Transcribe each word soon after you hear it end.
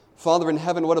Father in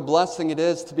heaven, what a blessing it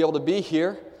is to be able to be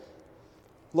here.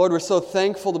 Lord, we're so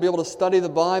thankful to be able to study the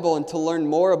Bible and to learn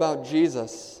more about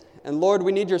Jesus. And Lord,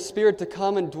 we need your Spirit to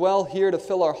come and dwell here to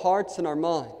fill our hearts and our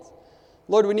minds.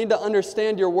 Lord, we need to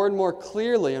understand your word more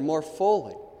clearly and more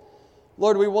fully.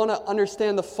 Lord, we want to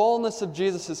understand the fullness of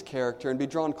Jesus' character and be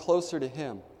drawn closer to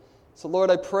him. So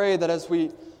Lord, I pray that as we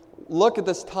look at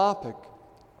this topic,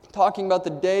 talking about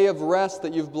the day of rest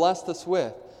that you've blessed us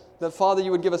with, that, Father, you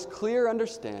would give us clear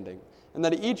understanding and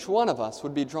that each one of us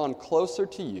would be drawn closer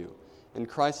to you. In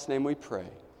Christ's name we pray.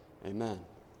 Amen.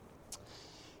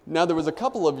 Now, there was a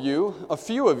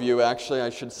few of you actually,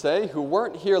 I should say, who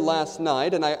weren't here last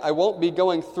night, and I won't be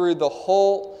going through the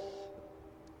whole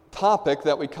topic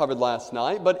that we covered last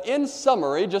night, but in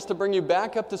summary, just to bring you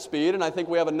back up to speed, and I think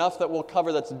we have enough that we'll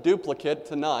cover that's duplicate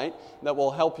tonight that will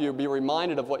help you be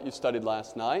reminded of what you studied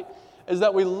last night, is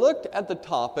that we looked at the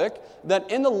topic that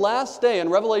in the last day, in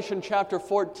Revelation chapter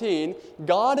 14,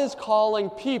 God is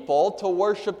calling people to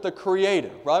worship the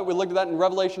Creator, right? We looked at that in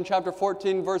Revelation chapter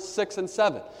 14, verse 6 and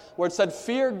 7, where it said,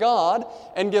 "Fear God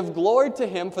and give glory to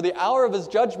Him, for the hour of His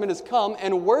judgment is come,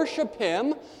 and worship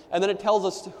Him." And then it tells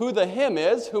us who the Him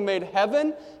is, who made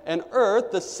heaven and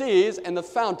earth, the seas, and the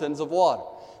fountains of water.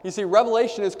 You see,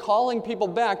 Revelation is calling people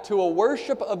back to a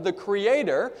worship of the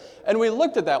Creator, and we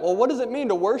looked at that. Well, what does it mean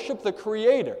to worship the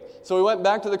Creator? So we went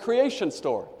back to the creation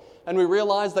story, and we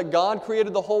realized that God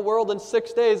created the whole world in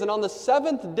 6 days, and on the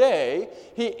seventh day,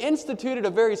 He instituted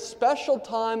a very special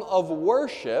time of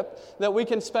worship that we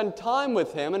can spend time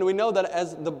with Him, and we know that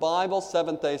as the Bible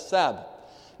seventh-day Sabbath.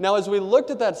 Now, as we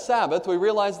looked at that Sabbath, we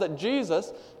realized that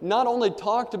Jesus not only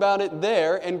talked about it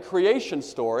there in creation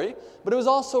story, but it was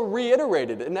also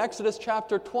reiterated in Exodus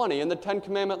chapter 20 in the Ten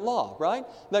Commandment law, right?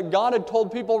 That God had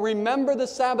told people, remember the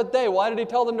Sabbath day. Why did He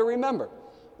tell them to remember?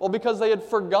 Well, because they had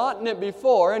forgotten it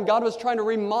before, and God was trying to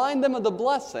remind them of the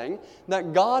blessing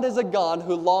that God is a God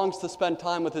who longs to spend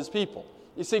time with His people.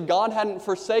 You see, God hadn't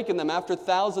forsaken them after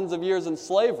thousands of years in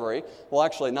slavery. Well,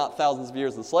 actually, not thousands of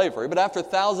years in slavery, but after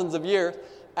thousands of years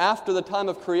after the time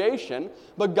of creation,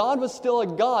 but God was still a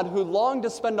God who longed to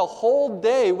spend a whole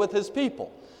day with His people.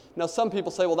 Now, some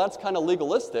people say, well, that's kind of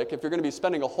legalistic if you're going to be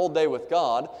spending a whole day with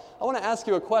God. I want to ask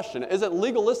you a question. Is it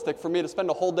legalistic for me to spend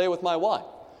a whole day with my wife?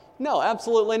 No,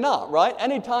 absolutely not, right?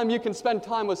 Anytime you can spend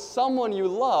time with someone you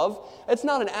love, it's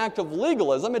not an act of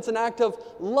legalism, it's an act of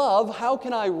love. How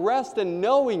can I rest in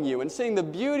knowing you and seeing the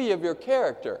beauty of your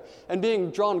character and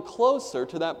being drawn closer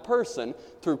to that person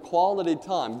through quality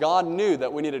time? God knew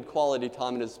that we needed quality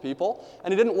time in His people,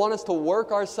 and He didn't want us to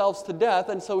work ourselves to death,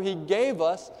 and so He gave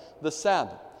us the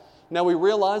Sabbath. Now, we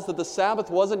realize that the Sabbath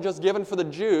wasn't just given for the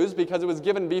Jews because it was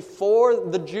given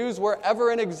before the Jews were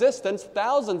ever in existence,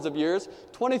 thousands of years,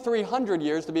 2,300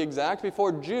 years to be exact,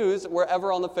 before Jews were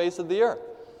ever on the face of the earth.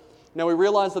 Now, we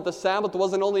realize that the Sabbath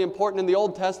wasn't only important in the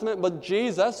Old Testament, but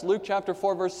Jesus, Luke chapter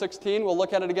 4, verse 16, we'll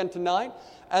look at it again tonight,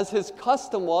 as His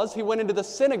custom was, He went into the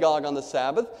synagogue on the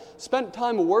Sabbath, spent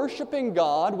time worshiping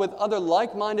God with other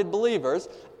like-minded believers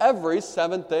every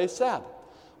seventh-day Sabbath.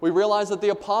 We realize that the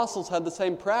apostles had the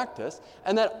same practice,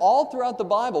 and that all throughout the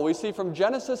Bible, we see from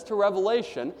Genesis to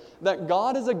Revelation, that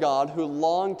God is a God who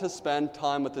longed to spend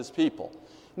time with His people.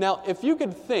 Now, if you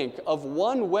could think of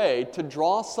one way to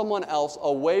draw someone else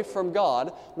away from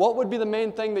God, what would be the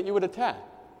main thing that you would attack?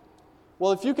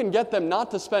 Well, if you can get them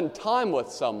not to spend time with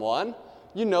someone,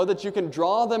 you know that you can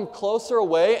draw them closer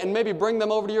away and maybe bring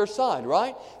them over to your side,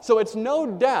 right? So it's no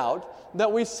doubt that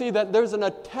we see that there's an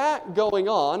attack going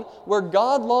on where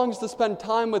God longs to spend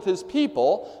time with His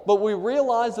people, but we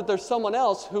realize that there's someone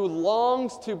else who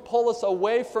longs to pull us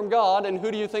away from God, and who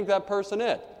do you think that person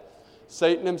is?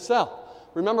 Satan himself.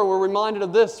 Remember, we're reminded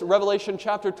of this, Revelation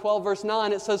chapter 12, verse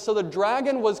 9, it says, "So the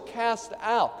dragon was cast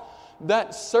out,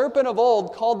 that serpent of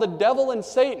old called the devil and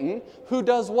Satan, who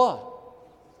does what?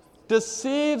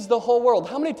 Deceives the whole world."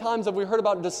 How many times have we heard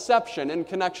about deception in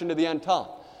connection to the end time?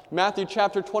 Matthew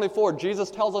chapter 24,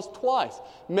 Jesus tells us twice,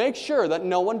 make sure that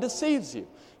no one deceives you.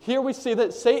 Here we see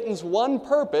that Satan's one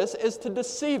purpose is to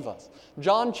deceive us.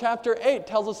 John chapter 8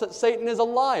 tells us that Satan is a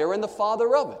liar and the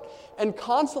father of it. And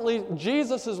constantly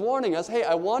Jesus is warning us, hey,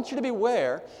 I want you to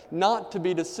beware not to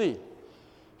be deceived.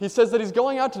 He says that He's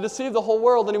going out to deceive the whole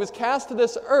world, and He was cast to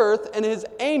this earth, and His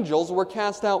angels were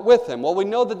cast out with Him. Well, we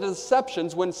know that the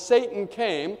deceptions when Satan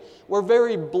came were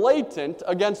very blatant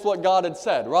against what God had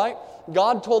said, right?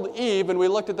 God told Eve, and we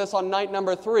looked at this on night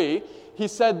number 3, He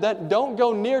said that don't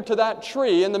go near to that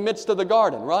tree in the midst of the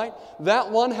garden, right?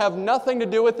 That one, have nothing to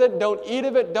do with it, don't eat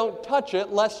of it, don't touch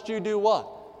it, lest you do what?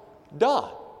 Die.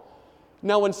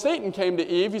 Now, when Satan came to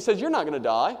Eve, he says, you're not going to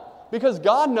die. Because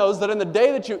God knows that in the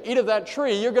day that you eat of that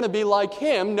tree, you're going to be like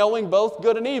Him, knowing both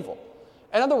good and evil.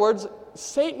 In other words,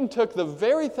 Satan took the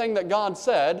very thing that God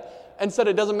said and said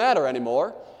it doesn't matter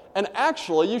anymore. And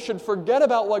actually, you should forget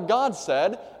about what God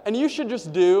said, and you should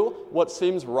just do what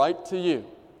seems right to you.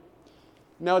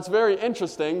 Now, it's very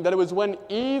interesting that it was when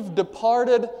Eve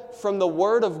departed from the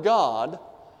Word of God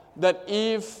that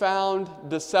Eve found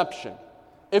deception.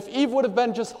 If Eve would have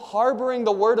been just harboring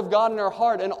the Word of God in her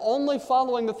heart and only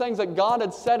following the things that God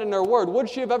had said in her Word, would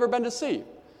she have ever been deceived?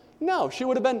 No, she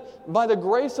would have been, by the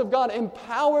grace of God,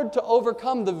 empowered to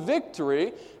overcome the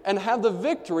victory and have the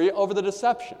victory over the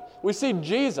deception. We see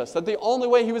Jesus, that the only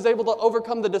way He was able to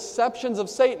overcome the deceptions of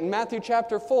Satan, Matthew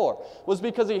chapter 4, was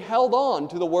because He held on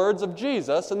to the words of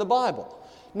Jesus in the Bible.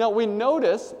 Now we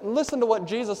notice, listen to what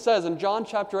Jesus says in John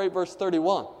chapter 8, verse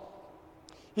 31.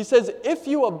 He says, "If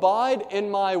you abide in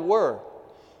my word,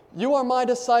 you are my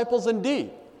disciples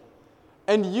indeed,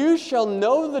 and you shall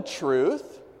know the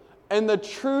truth, and the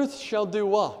truth shall do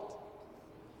what?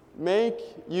 Make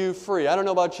you free." I don't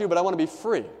know about you, but I want to be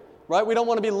free, right? We don't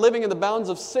want to be living in the bounds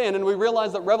of sin, and we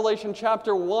realize that Revelation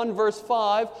chapter 1, verse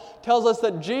 5 tells us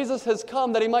that Jesus has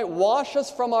come that He might wash us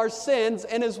from our sins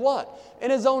in His what?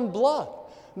 In His own blood.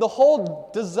 The whole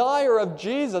desire of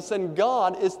Jesus and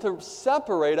God is to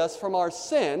separate us from our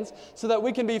sins so that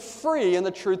we can be free in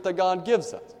the truth that God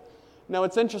gives us. Now,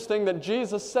 it's interesting that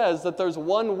Jesus says that there's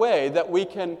one way that we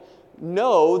can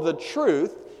know the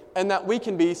truth and that we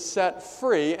can be set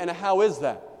free. And how is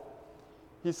that?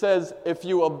 He says, if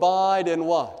you abide in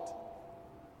what?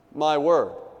 My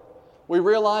word. We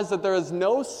realize that there is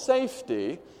no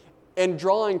safety in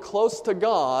drawing close to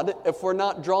God if we're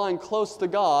not drawing close to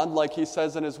God like He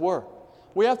says in His word.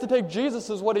 We have to take Jesus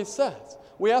as what He says.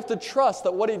 We have to trust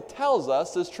that what He tells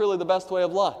us is truly the best way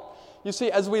of life. You see,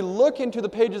 as we look into the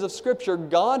pages of Scripture,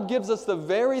 God gives us the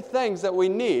very things that we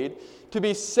need to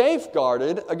be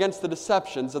safeguarded against the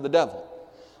deceptions of the devil.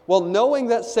 Well, knowing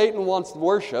that Satan wants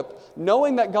worship,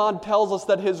 knowing that God tells us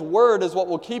that His word is what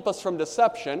will keep us from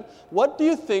deception, what do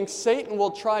you think Satan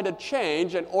will try to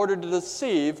change in order to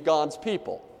deceive God's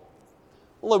people?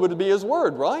 Well, it would be His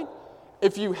word, right?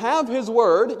 If you have His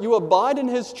word, you abide in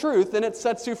His truth, and it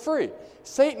sets you free.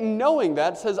 Satan, knowing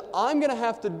that, says, I'm going to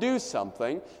have to do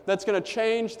something that's going to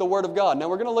change the Word of God. Now,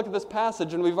 we're going to look at this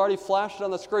passage, and we've already flashed it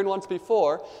on the screen once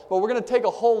before, but we're going to take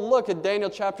a whole look at Daniel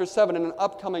chapter 7 in an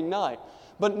upcoming night.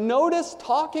 But notice,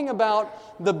 talking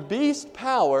about the beast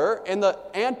power and the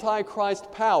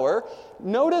Antichrist power,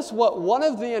 notice what one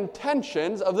of the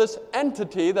intentions of this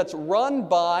entity that's run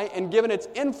by and given its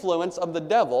influence of the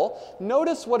devil,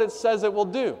 notice what it says it will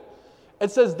do. It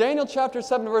says, Daniel chapter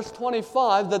 7, verse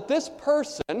 25, that this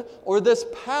person or this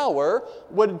power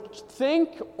would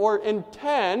think or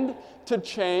intend to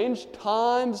change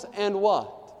times and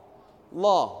what?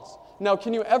 Laws. Now,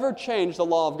 can you ever change the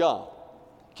law of God?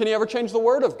 Can you ever change the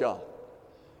Word of God?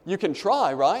 You can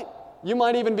try, right? You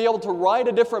might even be able to write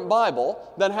a different Bible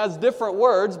that has different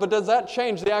words, but does that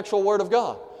change the actual Word of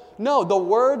God? No, the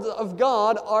words of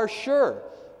God are sure.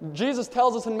 Jesus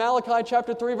tells us in Malachi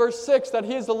chapter 3, verse 6 that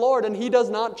He is the Lord and He does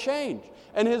not change.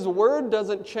 And His word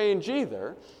doesn't change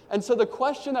either. And so the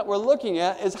question that we're looking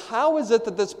at is, how is it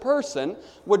that this person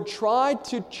would try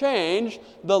to change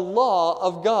the law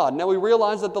of God? Now we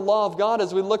realize that the law of God,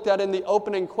 as we looked at in the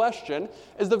opening question,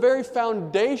 is the very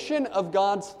foundation of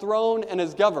God's throne and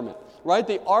His government. Right?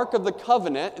 The Ark of the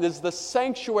Covenant is the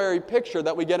sanctuary picture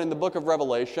that we get in the book of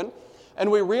Revelation.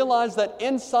 And we realize that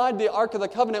inside the Ark of the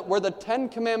Covenant were the 10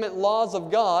 Commandment laws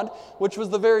of God, which was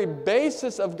the very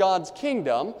basis of God's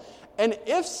kingdom. And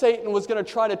if Satan was going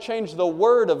to try to change the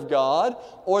Word of God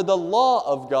or the law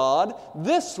of God,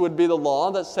 this would be the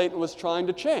law that Satan was trying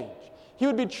to change. He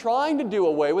would be trying to do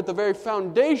away with the very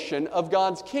foundation of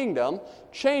God's kingdom,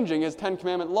 changing His 10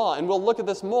 Commandment law. And we'll look at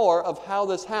this more of how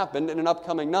this happened in an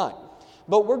upcoming night.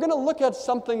 But we're going to look at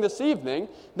something this evening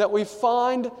that we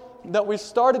find that we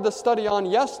started the study on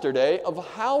yesterday of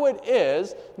how it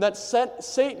is that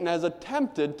Satan has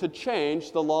attempted to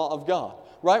change the law of God.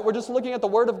 Right? We're just looking at the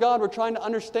Word of God. We're trying to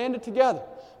understand it together.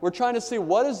 We're trying to see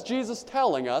what is Jesus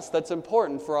telling us that's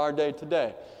important for our day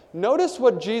today. Notice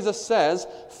what Jesus says,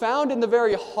 found in the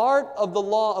very heart of the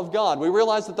law of God. We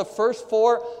realize that the first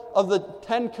 4 of the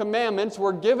 10 commandments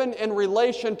were given in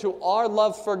relation to our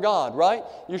love for God, right?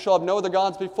 You shall have no other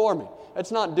gods before me.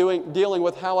 It's not dealing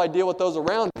with how I deal with those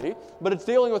around me, but it's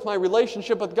dealing with my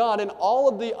relationship with God and all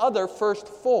of the other first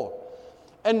 4.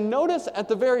 And notice at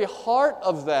the very heart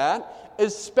of that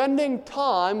is spending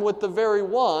time with the very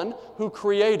one who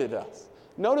created us.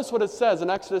 Notice what it says in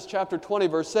Exodus chapter 20,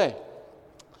 verse 8.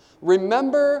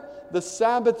 Remember the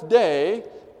Sabbath day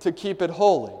to keep it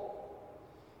holy.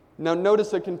 Now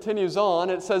notice it continues on.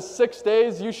 It says, 6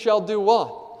 days you shall do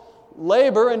what?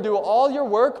 Labor and do all your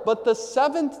work, but the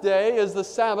seventh day is the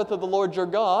Sabbath of the Lord your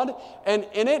God, and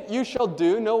in it you shall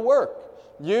do no work.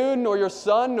 You, nor your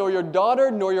son, nor your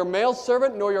daughter, nor your male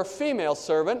servant, nor your female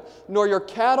servant, nor your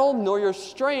cattle, nor your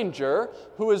stranger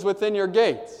who is within your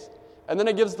gates. And then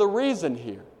it gives the reason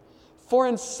here. For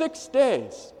in 6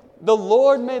 days the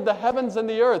Lord made the heavens and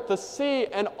the earth, the sea,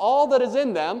 and all that is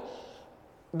in them,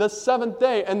 the seventh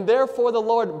day. And therefore the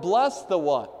Lord blessed the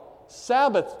what?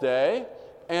 Sabbath day,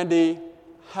 and He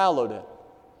hallowed it.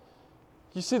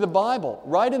 You see, the Bible,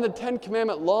 right in the Ten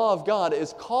Commandment law of God,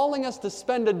 is calling us to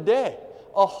spend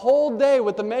a whole day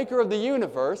with the Maker of the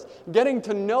universe, getting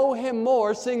to know Him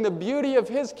more, seeing the beauty of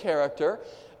His character.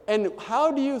 And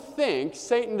how do you think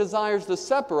Satan desires to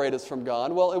separate us from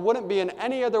God? Well, it wouldn't be in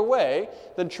any other way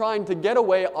than trying to get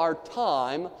away our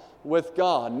time with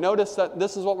God. Notice that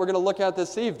this is what we're going to look at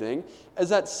this evening, is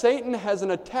that Satan has an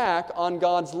attack on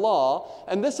God's law,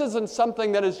 and this isn't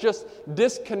something that is just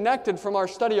disconnected from our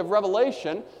study of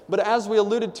Revelation, but as we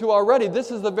alluded to already, this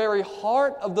is the very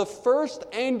heart of the first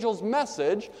angel's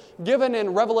message given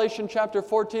in Revelation chapter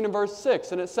 14 and verse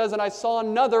 6, and it says, "And I saw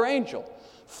another angel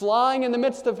flying in the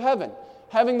midst of heaven,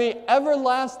 having the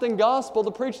everlasting gospel to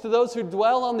preach to those who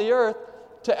dwell on the earth,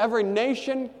 to every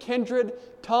nation, kindred,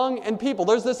 tongue, and people."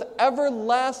 There's this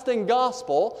everlasting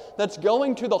gospel that's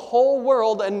going to the whole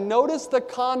world, and notice the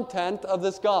content of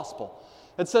this gospel.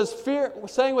 It says,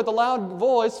 saying with a loud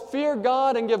voice, "Fear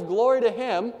God and give glory to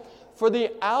Him, for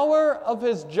the hour of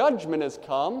His judgment is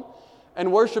come,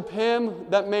 and worship Him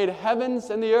that made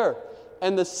heavens and the earth,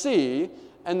 and the sea,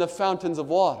 and the fountains of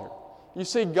water." You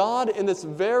see, God, in this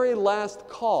very last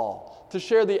call to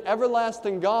share the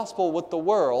everlasting gospel with the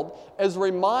world, is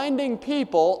reminding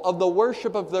people of the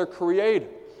worship of their Creator.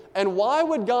 And why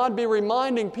would God be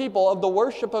reminding people of the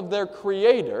worship of their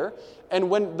Creator? And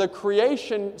when the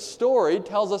creation story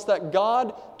tells us that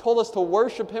God told us to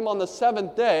worship Him on the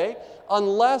seventh day,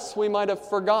 unless we might have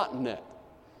forgotten it.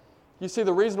 You see,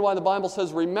 the reason why the Bible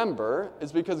says remember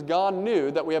is because God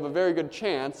knew that we have a very good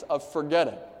chance of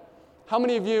forgetting. How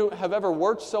many of you have ever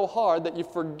worked so hard that you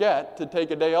forget to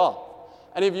take a day off?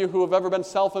 Any of you who have ever been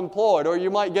self-employed, or you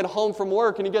might get home from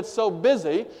work and you get so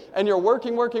busy and you're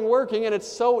working, and it's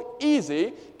so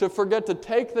easy to forget to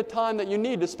take the time that you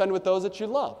need to spend with those that you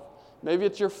love. Maybe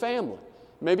it's your family.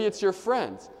 Maybe it's your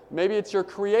friends. Maybe it's your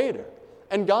Creator.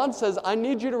 And God says, I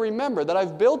need you to remember that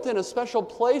I've built in a special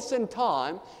place and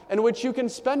time in which you can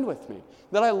spend with me.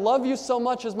 That I love you so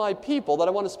much as my people that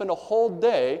I want to spend a whole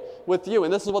day with you.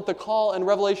 And this is what the call in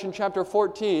Revelation chapter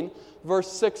 14, verse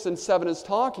 6 and 7 is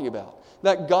talking about.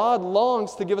 That God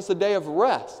longs to give us a day of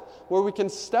rest where we can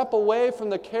step away from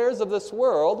the cares of this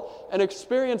world and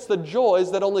experience the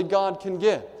joys that only God can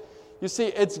give. You see,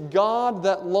 it's God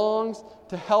that longs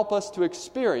to help us to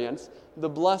experience the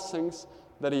blessings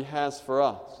that He has for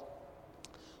us.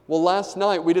 Well, last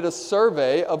night we did a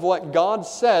survey of what God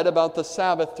said about the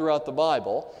Sabbath throughout the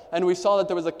Bible, and we saw that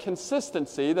there was a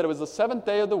consistency, that it was the seventh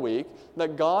day of the week,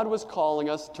 that God was calling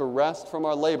us to rest from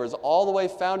our labors, all the way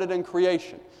founded in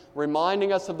creation,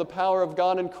 reminding us of the power of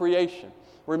God in creation,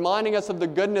 reminding us of the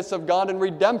goodness of God in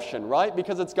redemption, right?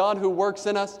 Because it's God who works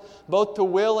in us both to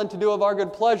will and to do of our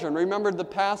good pleasure. And remember the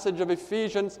passage of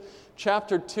Ephesians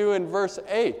chapter 2 and verse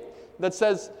 8 that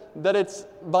says that it's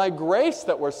by grace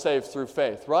that we're saved through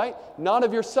faith, right? Not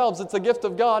of yourselves. It's a gift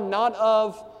of God, not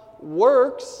of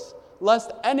works,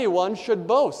 lest anyone should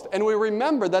boast. And we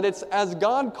remember that it's as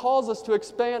God calls us to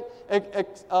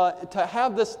to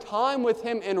have this time with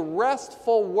Him in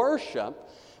restful worship,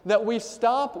 that we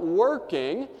stop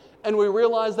working and we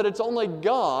realize that it's only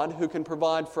God who can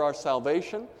provide for our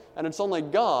salvation, and it's only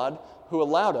God who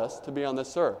allowed us to be on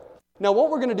this earth. Now,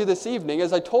 what we're going to do this evening,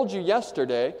 as I told you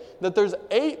yesterday, that there's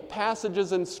 8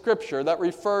 passages in Scripture that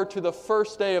refer to the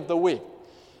first day of the week.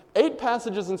 8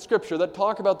 passages in Scripture that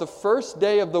talk about the first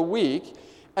day of the week.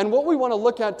 And what we want to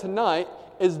look at tonight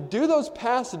is, do those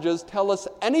passages tell us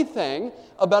anything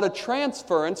about a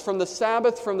transference from the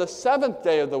Sabbath from the 7th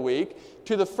day of the week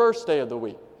to the first day of the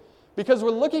week? Because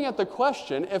we're looking at the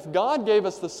question, if God gave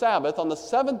us the Sabbath on the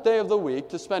 7th day of the week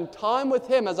to spend time with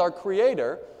Him as our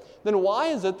Creator, then why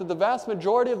is it that the vast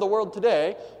majority of the world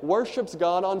today worships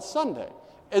God on Sunday?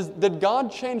 Did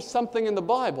God change something in the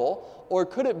Bible, or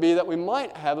could it be that we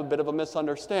might have a bit of a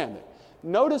misunderstanding?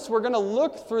 Notice we're going to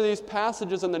look through these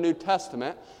passages in the New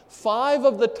Testament. 5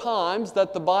 of the times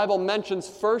that the Bible mentions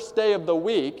first day of the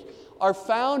week are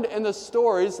found in the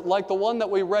stories like the one that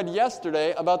we read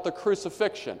yesterday about the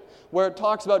crucifixion, where it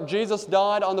talks about Jesus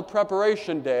died on the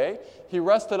preparation day, He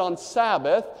rested on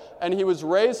Sabbath, and He was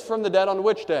raised from the dead on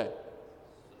which day?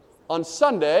 on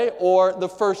Sunday, or the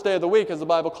first day of the week, as the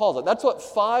Bible calls it. That's what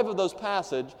 5 of those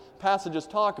passages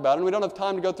talk about, and we don't have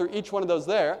time to go through each one of those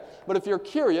there, but if you're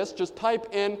curious, just type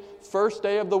in first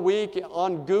day of the week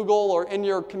on Google or in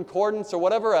your concordance or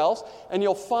whatever else, and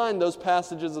you'll find those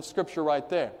passages of Scripture right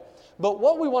there. But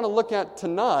what we want to look at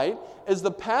tonight is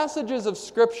the passages of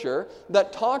Scripture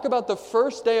that talk about the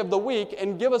first day of the week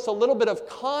and give us a little bit of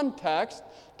context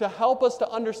to help us to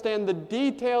understand the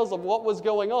details of what was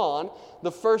going on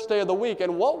the first day of the week.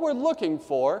 And what we're looking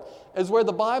for is where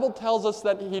the Bible tells us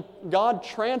that God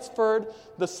transferred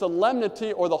the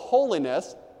solemnity or the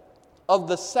holiness of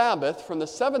the Sabbath from the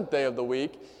 7th day of the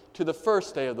week to the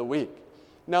first day of the week.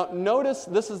 Now, notice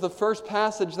this is the first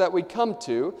passage that we come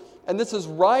to, and this is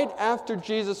right after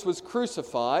Jesus was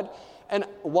crucified. And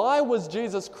why was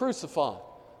Jesus crucified?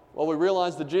 Well, we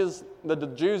realize that the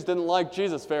Jews didn't like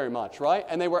Jesus very much, right?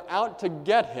 And they were out to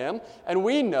get him. And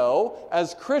we know,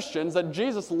 as Christians, that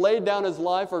Jesus laid down his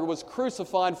life or was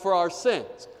crucified for our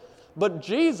sins. But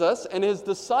Jesus and his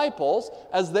disciples,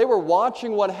 as they were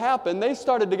watching what happened, they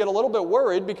started to get a little bit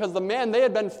worried because the man they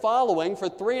had been following for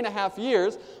 3.5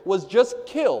 years was just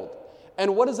killed.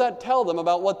 And what does that tell them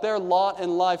about what their lot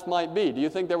in life might be? Do you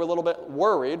think they were a little bit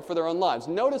worried for their own lives?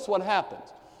 Notice what happens.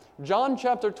 John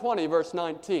chapter 20, verse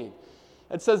 19.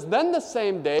 It says, "Then the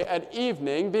same day at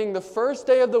evening, being the first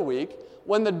day of the week,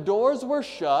 when the doors were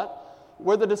shut,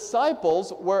 where the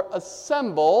disciples were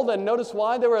assembled," and notice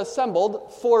why they were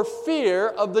assembled, "for fear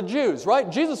of the Jews," right?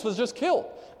 Jesus was just killed.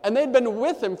 And they'd been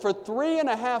with him for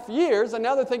 3.5 years, and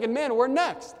now they're thinking, man, we're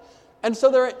next. And so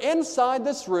they're inside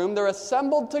this room, they're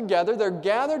assembled together, they're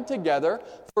gathered together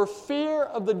for fear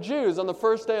of the Jews on the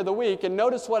first day of the week, and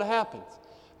notice what happens.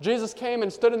 Jesus came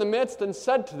and stood in the midst and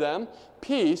said to them,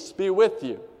 "Peace be with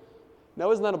you."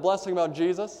 Now, isn't that a blessing about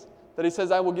Jesus? That he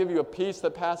says, "I will give you a peace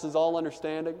that passes all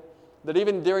understanding." That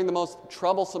even during the most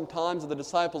troublesome times of the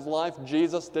disciples' life,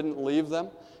 Jesus didn't leave them.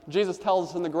 Jesus tells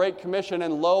us in the Great Commission,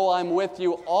 "And lo, I'm with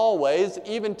you always,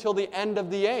 even till the end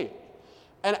of the age."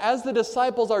 And as the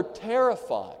disciples are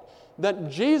terrified that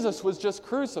Jesus was just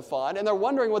crucified, and they're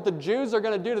wondering what the Jews are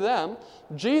going to do to them,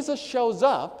 Jesus shows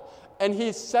up, and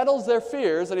he settles their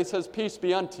fears, and he says, "Peace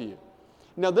be unto you."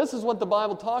 Now, this is what the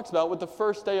Bible talks about with the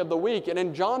first day of the week. And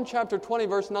in John chapter 20,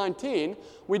 verse 19,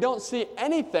 we don't see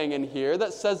anything in here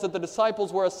that says that the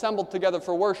disciples were assembled together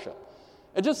for worship.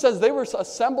 It just says they were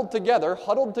assembled together,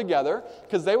 huddled together,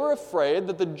 because they were afraid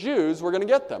that the Jews were going to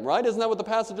get them, right? Isn't that what the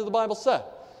passage of the Bible said?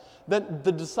 That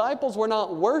the disciples were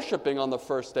not worshiping on the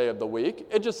first day of the week.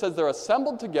 It just says they're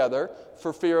assembled together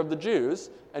for fear of the Jews,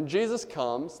 and Jesus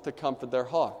comes to comfort their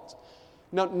hearts.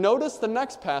 Now, notice the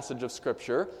next passage of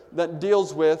Scripture that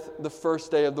deals with the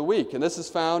first day of the week, and this is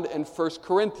found in 1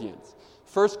 Corinthians.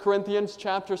 1 Corinthians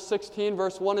chapter 16,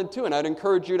 verse 1 and 2, and I'd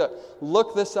encourage you to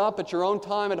look this up at your own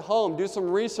time at home, do some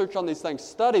research on these things,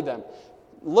 study them,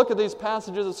 look at these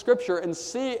passages of Scripture, and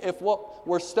see if what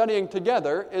we're studying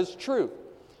together is true.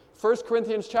 1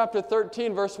 Corinthians chapter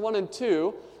 13, verse 1 and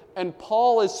 2, and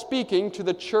Paul is speaking to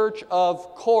the church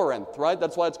of Corinth, right?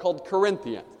 That's why it's called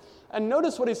Corinthians. And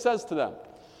notice what he says to them.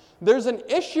 There's an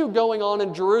issue going on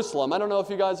in Jerusalem. I don't know if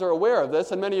you guys are aware of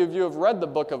this, and many of you have read the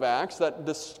book of Acts that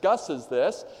discusses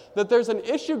this, that there's an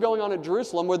issue going on in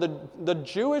Jerusalem where the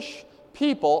Jewish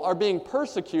people are being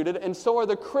persecuted, and so are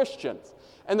the Christians.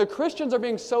 And the Christians are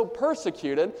being so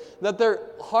persecuted that they're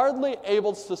hardly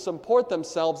able to support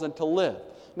themselves and to live.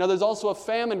 Now, there's also a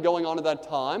famine going on at that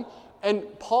time. And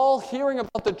Paul, hearing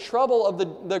about the trouble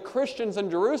of the Christians in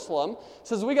Jerusalem,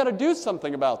 says, we got to do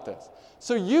something about this.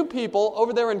 So you people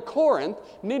over there in Corinth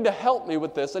need to help me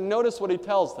with this. And notice what he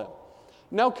tells them.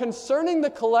 Now, concerning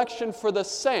the collection for the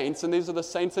saints, and these are the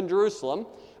saints in Jerusalem,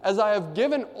 as I have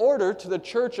given order to the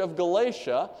church of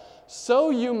Galatia, so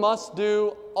you must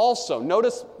do also.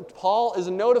 Notice Paul is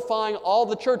notifying all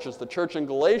the churches. The church in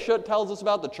Galatia it tells us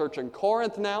about, the church in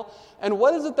Corinth now. And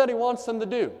what is it that he wants them to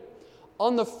do?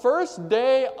 On the first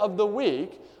day of the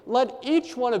week, let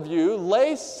each one of you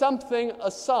lay something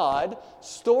aside,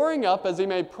 storing up as he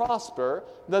may prosper,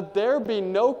 that there be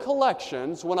no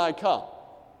collections when I come.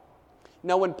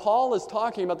 Now, when Paul is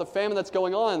talking about the famine that's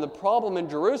going on and the problem in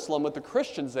Jerusalem with the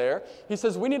Christians there, he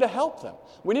says we need to help them.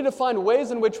 We need to find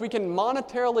ways in which we can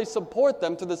monetarily support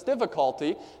them through this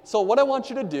difficulty. So what I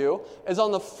want you to do is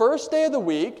on the first day of the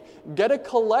week, get a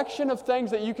collection of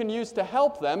things that you can use to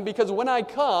help them, because when I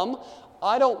come,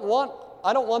 I don't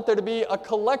want there to be a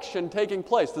collection taking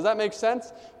place. Does that make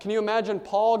sense? Can you imagine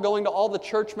Paul going to all the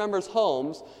church members'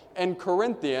 homes in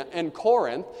Corinth,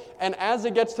 and as he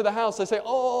gets to the house, they say,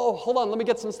 oh, hold on, let me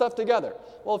get some stuff together.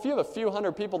 Well, if you have a few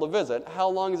hundred people to visit, how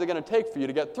long is it going to take for you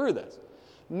to get through this?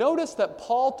 Notice that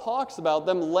Paul talks about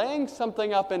them laying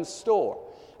something up in store.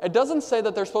 It doesn't say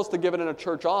that they're supposed to give it in a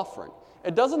church offering.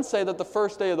 It doesn't say that the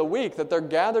first day of the week that they're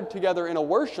gathered together in a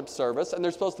worship service and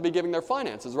they're supposed to be giving their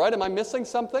finances, right? Am I missing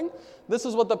something? This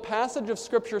is what the passage of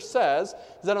Scripture says,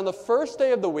 is that on the first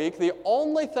day of the week, the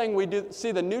only thing we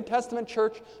see the New Testament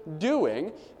church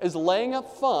doing is laying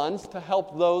up funds to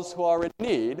help those who are in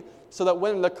need so that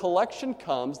when the collection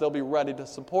comes, they'll be ready to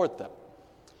support them.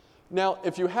 Now,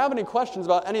 if you have any questions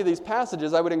about any of these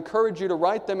passages, I would encourage you to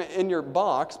write them in your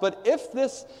box. But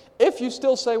if you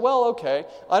still say, well, okay,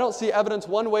 I don't see evidence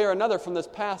one way or another from this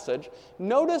passage,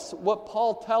 notice what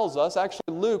Paul tells us. Actually,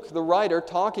 Luke, the writer,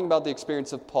 talking about the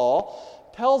experience of Paul,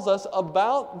 tells us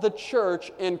about the church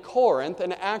in Corinth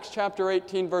in Acts chapter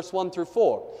 18, verse 1 through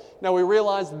 4. Now, we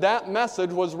realize that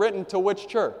message was written to which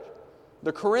church?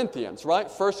 The Corinthians, right?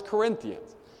 1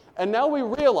 Corinthians. And now we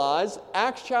realize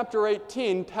Acts chapter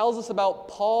 18 tells us about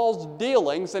Paul's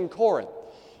dealings in Corinth.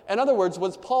 In other words,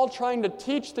 was Paul trying to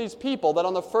teach these people that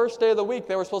on the first day of the week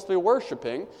they were supposed to be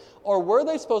worshiping, or were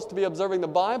they supposed to be observing the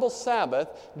Bible Sabbath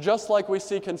just like we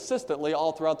see consistently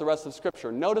all throughout the rest of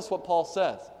Scripture? Notice what Paul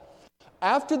says.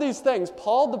 After these things,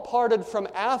 Paul departed from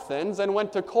Athens and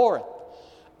went to Corinth.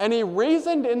 And he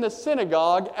reasoned in the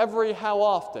synagogue every how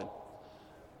often?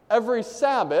 Every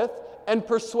Sabbath, and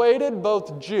persuaded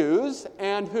both Jews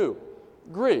and who?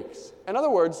 Greeks. In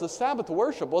other words, the Sabbath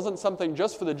worship wasn't something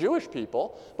just for the Jewish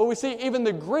people, but we see even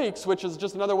the Greeks, which is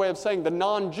just another way of saying the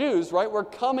non-Jews, right, were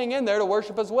coming in there to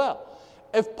worship as well.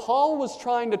 If Paul was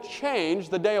trying to change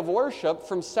the day of worship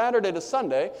from Saturday to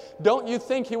Sunday, don't you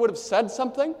think he would have said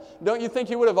something? Don't you think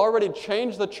he would have already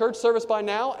changed the church service by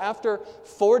now, after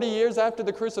 40 years after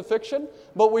the crucifixion?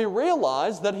 But we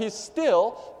realize that he's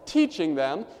still teaching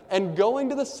them and going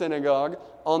to the synagogue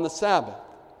on the Sabbath.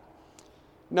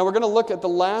 Now we're going to look at the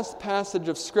last passage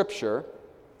of Scripture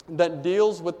that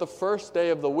deals with the first day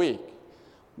of the week.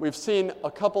 We've seen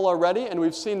a couple already, and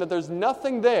we've seen that there's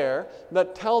nothing there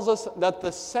that tells us that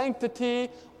the sanctity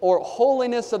or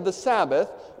holiness of the Sabbath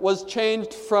was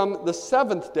changed from the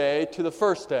seventh day to the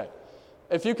first day.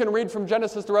 If you can read from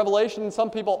Genesis to Revelation, some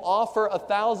people offer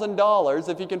 $1,000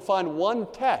 if you can find one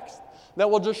text that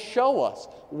will just show us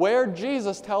where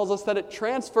Jesus tells us that it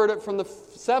transferred it from the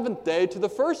seventh day to the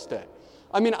first day.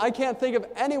 I mean, I can't think of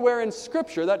anywhere in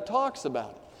Scripture that talks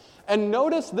about it. And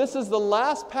notice this is the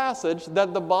last passage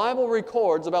that the Bible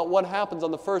records about what happens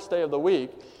on the first day of the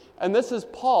week. And this is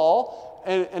Paul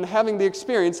and having the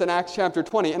experience in Acts chapter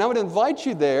 20. And I would invite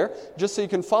you there, just so you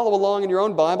can follow along in your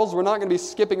own Bibles. We're not going to be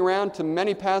skipping around to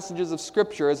many passages of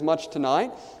Scripture as much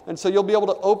tonight. And so you'll be able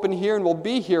to open here, and we'll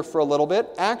be here for a little bit.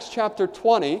 Acts chapter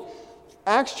 20.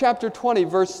 Acts chapter 20,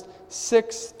 verse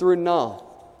 6 through 9.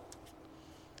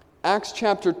 Acts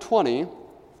chapter 20,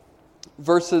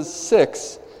 verses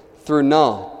 6 through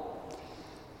 9.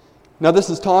 Now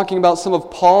this is talking about some of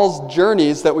Paul's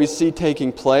journeys that we see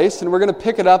taking place, and we're going to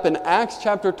pick it up in Acts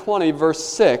chapter 20, verse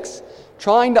 6,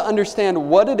 trying to understand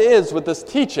what it is with this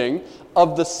teaching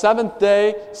of the seventh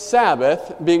day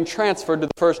Sabbath being transferred to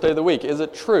the first day of the week. Is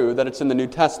it true that it's in the New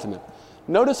Testament?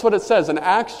 Notice what it says in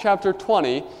Acts chapter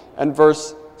 20 and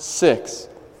verse 6.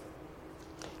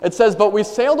 It says, "But we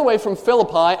sailed away from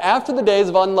Philippi after the days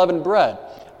of unleavened bread,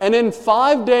 and in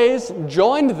 5 days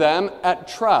joined them at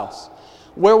Troas,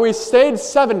 where we stayed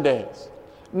 7 days.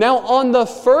 Now on the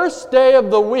first day of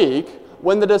the week,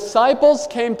 when the disciples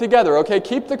came together," okay,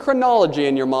 keep the chronology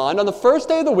in your mind. On the first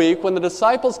day of the week, when the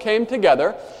disciples came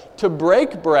together to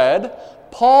break bread,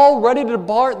 Paul, ready to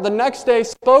depart the next day,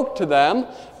 spoke to them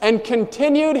and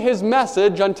continued his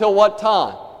message until what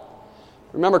time?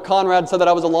 Remember, Conrad said that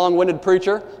I was a long-winded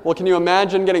preacher? Well, can you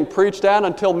imagine getting preached at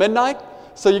until midnight?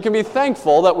 So you can be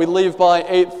thankful that we leave by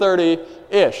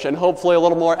 8:30-ish and hopefully a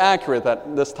little more accurate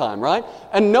at this time, right?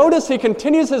 And notice he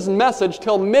continues his message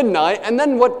till midnight, and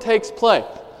then what takes place?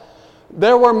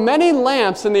 There were many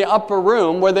lamps in the upper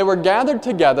room where they were gathered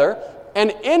together,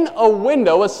 and in a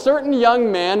window a certain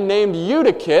young man named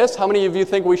Eutychus — how many of you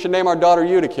think we should name our daughter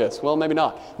Eutychus? Well, maybe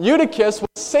not. Eutychus was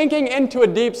sinking into a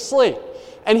deep sleep.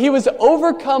 And he was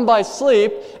overcome by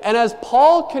sleep, and as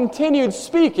Paul continued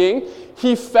speaking,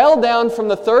 he fell down from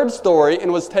the third story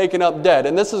and was taken up dead.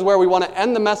 And this is where we want to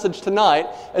end the message tonight,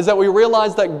 is that we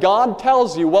realize that God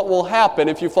tells you what will happen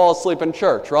if you fall asleep in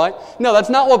church, right? No, that's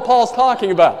not what Paul's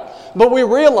talking about. But we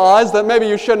realize that maybe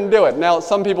you shouldn't do it. Now,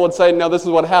 some people would say, no, this is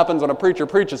what happens when a preacher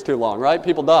preaches too long, right?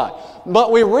 People die.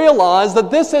 But we realize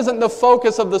that this isn't the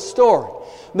focus of the story.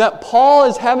 That Paul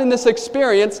is having this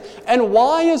experience, and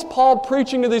why is Paul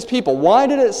preaching to these people? Why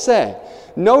did it say?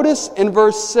 Notice in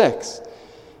verse 6,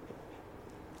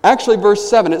 Actually, verse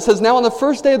 7, it says, "Now on the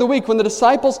first day of the week, when the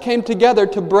disciples came together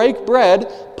to break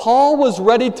bread, Paul was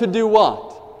ready to do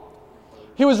what?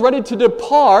 He was ready to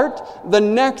depart the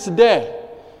next day."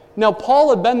 Now, Paul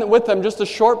had been with them just a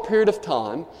short period of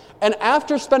time, and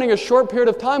after spending a short period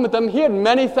of time with them, he had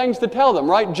many things to tell them,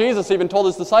 right? Jesus even told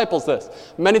his disciples this.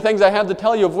 "Many things I have to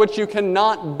tell you, of which you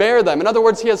cannot bear them." In other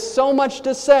words, he has so much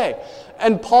to say.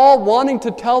 And Paul, wanting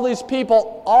to tell these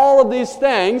people all of these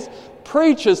things,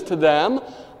 preaches to them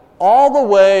all the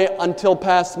way until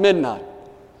past midnight.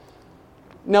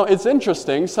 Now, it's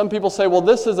interesting. Some people say, well,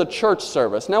 this is a church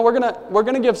service. Now, we're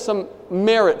going to give some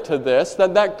merit to this,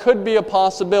 that could be a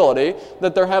possibility,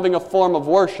 that they're having a form of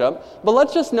worship. But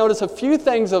let's just notice a few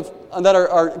things that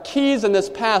are keys in this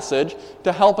passage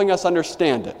to helping us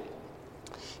understand it.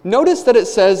 Notice that it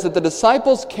says that the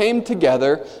disciples came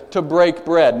together to break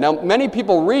bread. Now, many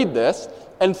people read this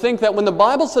and think that when the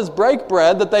Bible says break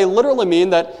bread, that they literally mean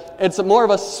that it's more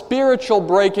of a spiritual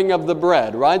breaking of the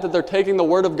bread, right? That they're taking the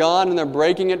Word of God and they're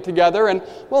breaking it together. And,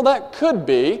 well, that could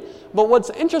be. But what's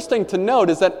interesting to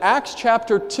note is that Acts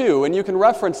chapter 2, and you can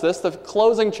reference this, the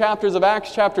closing chapters of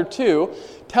Acts chapter 2,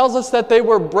 tells us that they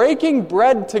were breaking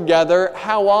bread together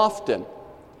how often?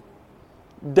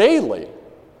 Daily.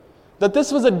 That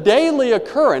this was a daily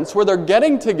occurrence where they're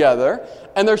getting together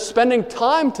and they're spending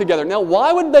time together. Now,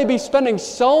 why would they be spending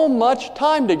so much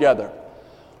time together?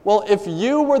 Well, if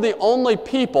you were the only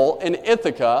people in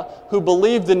Ithaca who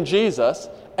believed in Jesus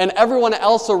and everyone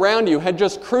else around you had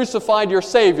just crucified your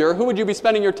Savior, who would you be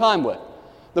spending your time with?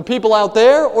 The people out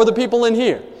there or the people in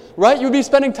here? Right? You'd be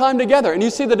spending time together. And you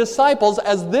see the disciples,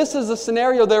 as this is the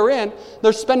scenario they're in,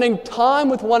 they're spending time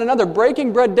with one another,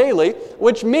 breaking bread daily,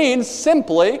 which means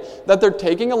simply that they're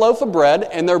taking a loaf of bread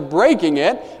and they're breaking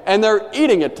it and they're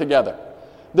eating it together.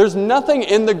 There's nothing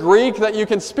in the Greek that you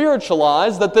can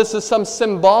spiritualize that this is some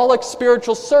symbolic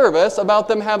spiritual service about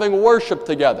them having worship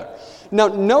together. Now,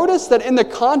 notice that in the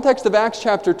context of Acts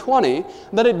chapter 20,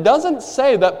 that it doesn't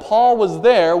say that Paul was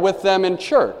there with them in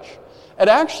church. It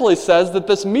actually says that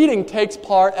this meeting takes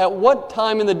part at what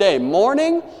time in the day?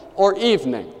 Morning or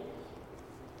evening?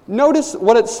 Notice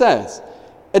what it says.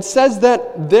 It says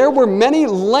that there were many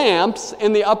lamps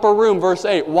in the upper room, verse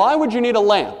 8. Why would you need a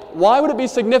lamp? Why would it be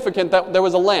significant that there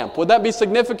was a lamp? Would that be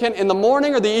significant in the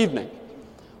morning or the evening?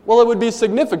 Well, it would be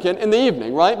significant in the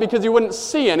evening, right? Because you wouldn't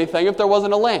see anything if there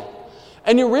wasn't a lamp.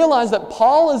 And you realize that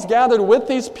Paul is gathered with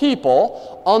these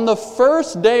people on the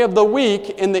first day of the week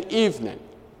in the evening.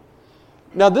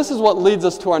 Now, this is what leads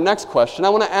us to our next question. I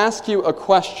want to ask you a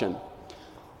question.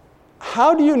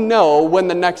 How do you know when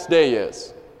the next day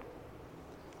is?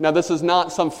 Now, this is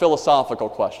not some philosophical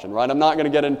question, right? I'm not going to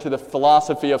get into the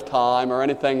philosophy of time or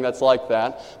anything that's like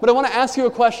that. But I want to ask you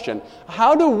a question.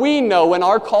 How do we know in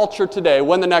our culture today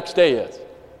when the next day is?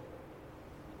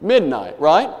 Midnight,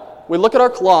 right? We look at our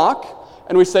clock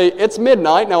and we say, it's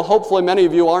midnight. Now, hopefully many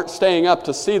of you aren't staying up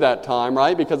to see that time,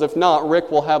 right? Because if not, Rick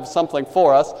will have something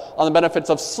for us on the benefits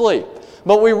of sleep.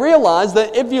 But we realize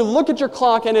that if you look at your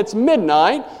clock and it's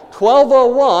midnight,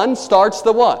 12:01 starts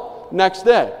the what? Next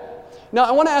day. Now,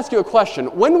 I want to ask you a question.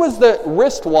 When was the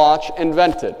wristwatch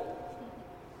invented?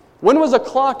 When was a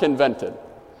clock invented?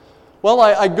 Well,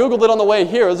 I Googled it on the way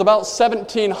here. It was about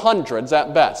 1700s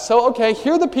at best. So, okay,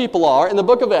 here the people are in the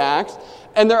book of Acts,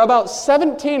 and they're about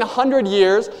 1700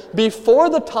 years before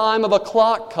the time of a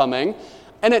clock coming,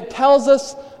 and it tells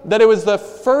us that it was the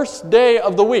first day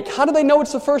of the week. How do they know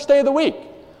it's the first day of the week?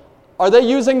 Are they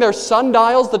using their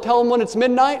sundials to tell them when it's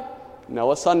midnight?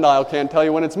 No, a sundial can't tell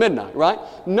you when it's midnight, right?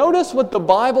 Notice what the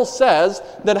Bible says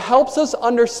that helps us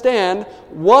understand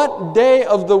what day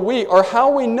of the week, or how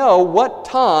we know what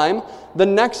time the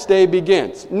next day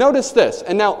begins. Notice this,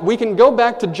 and now we can go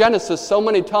back to Genesis so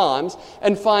many times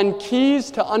and find keys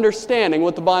to understanding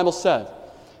what the Bible says.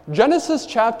 Genesis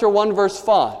chapter 1, verse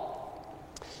 5.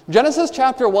 Genesis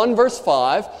chapter 1, verse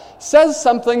 5 says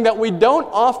something that we don't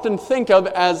often think of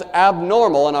as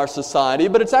abnormal in our society,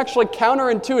 but it's actually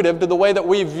counterintuitive to the way that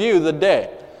we view the day.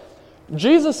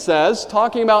 Jesus says,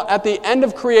 talking about at the end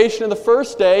of creation of the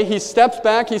first day, he steps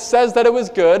back, he says that it was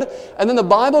good, and then the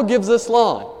Bible gives this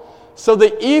line. So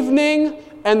the evening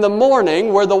and the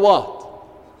morning were the what?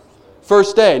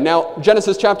 First day. Now,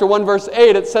 Genesis chapter 1, verse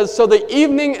 8, it says, so the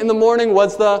evening and the morning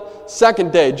was the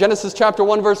second day. Genesis chapter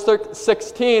 1, verse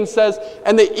 16 says,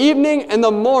 and the evening and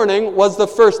the morning was the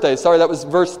first day. Sorry, that was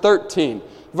verse 13.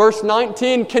 Verse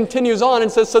 19 continues on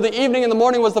and says, so the evening and the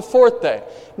morning was the fourth day.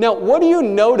 Now, what do you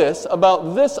notice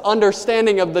about this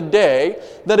understanding of the day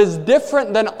that is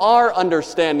different than our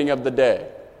understanding of the day?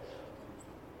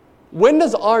 When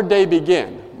does our day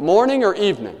begin? Morning or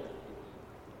evening?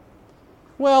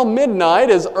 Well, midnight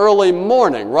is early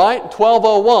morning, right?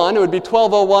 12:01, it would be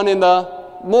 12:01 in the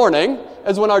morning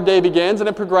is when our day begins, and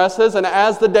it progresses, and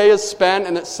as the day is spent,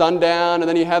 and it's sundown, and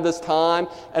then you have this time,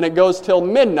 and it goes till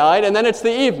midnight, and then it's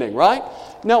the evening, right?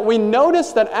 Now, we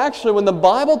notice that actually when the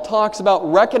Bible talks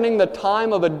about reckoning the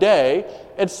time of a day,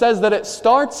 it says that it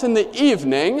starts in the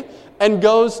evening and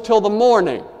goes till the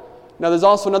morning. Now, there's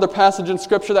also another passage in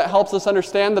Scripture that helps us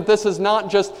understand that this is not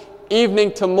just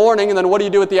evening to morning, and then what do you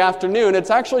do with the afternoon? It's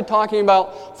actually talking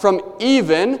about from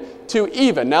even to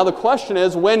even. Now, the question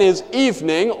is, when is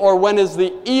evening or when is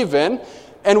the even?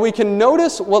 And we can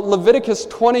notice what Leviticus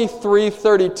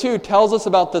 23:32 tells us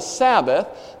about the Sabbath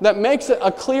that makes it a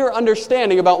clear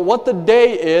understanding about what the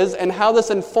day is and how this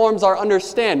informs our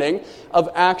understanding of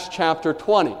Acts chapter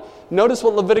 20. Notice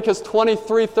what Leviticus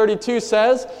 23:32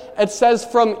 says. It says,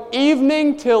 from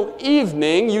evening till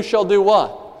evening you shall do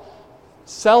what?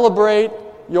 Celebrate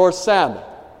your Sabbath.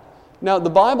 Now, the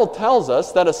Bible tells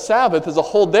us that a Sabbath is a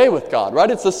whole day with God, right?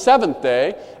 It's the seventh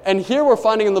day. And here we're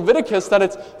finding in Leviticus that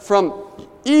it's from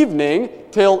evening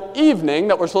till evening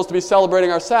that we're supposed to be celebrating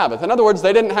our Sabbath. In other words,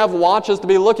 they didn't have watches to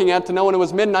be looking at to know when it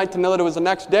was midnight, to know that it was the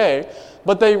next day.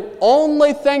 But the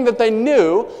only thing that they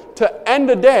knew to end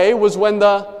a day was when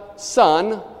the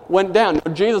sun went down.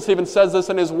 Jesus even says this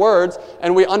in his words,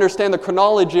 and we understand the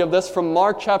chronology of this from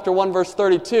Mark chapter 1, verse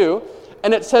 32.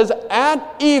 And it says, at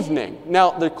evening. Now,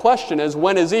 the question is,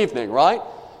 when is evening, right?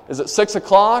 Is it 6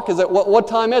 o'clock? Is it what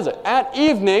time is it? At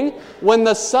evening, when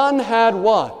the sun had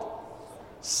what?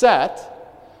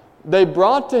 Set, they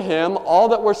brought to him all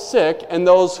that were sick and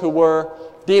those who were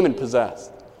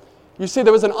demon-possessed. You see,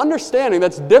 there was an understanding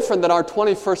that's different than our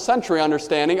 21st century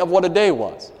understanding of what a day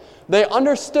was. They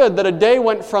understood that a day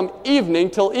went from evening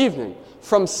till evening.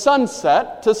 From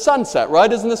sunset to sunset,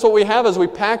 right? Isn't this what we have as we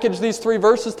package these three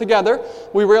verses together?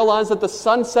 We realize that the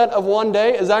sunset of one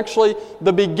day is actually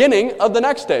the beginning of the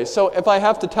next day. So if I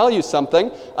have to tell you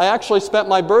something, I actually spent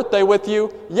my birthday with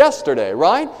you yesterday,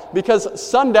 right? Because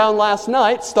sundown last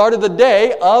night started the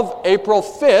day of April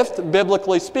 5th,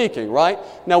 biblically speaking, right?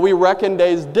 Now we reckon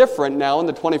days different now in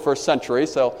the 21st century,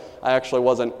 so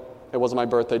it wasn't my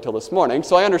birthday till this morning,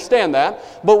 so I understand that.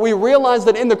 But we realize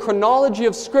that in the chronology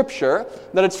of Scripture,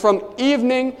 that it's from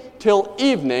evening till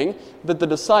evening that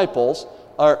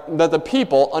the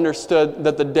people understood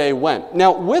that the day went.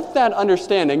 Now, with that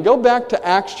understanding, go back to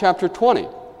Acts chapter 20.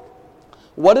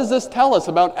 What does this tell us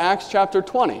about Acts chapter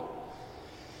 20?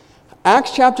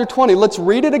 Acts chapter 20, let's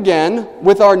read it again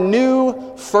with our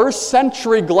new first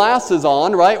century glasses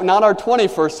on, right? Not our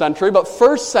 21st century, but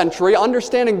first century,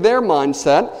 understanding their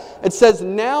mindset. It says,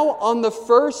 now on the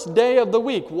first day of the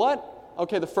week. What?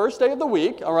 Okay, the first day of the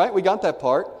week. All right, we got that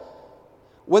part.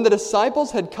 When the disciples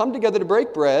had come together to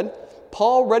break bread,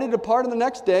 Paul, ready to depart on the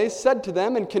next day, said to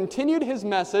them and continued his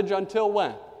message until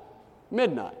when?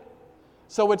 Midnight.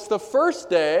 So it's the first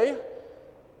day,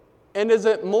 and is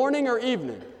it morning or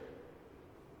evening?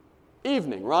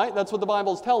 Evening, right? That's what the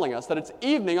Bible is telling us, that it's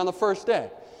evening on the first day.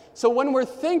 So when we're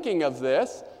thinking of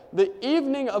this, the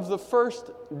evening of the first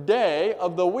day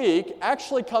of the week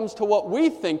actually comes to what we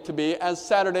think to be as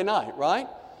Saturday night, right?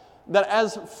 That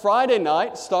as Friday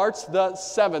night starts the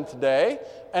seventh day,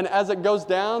 and as it goes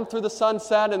down through the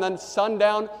sunset, and then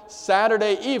sundown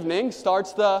Saturday evening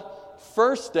starts the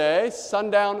first day,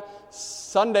 sundown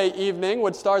Sunday evening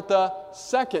would start the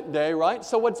second day, right?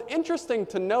 So what's interesting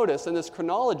to notice in this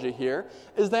chronology here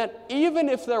is that even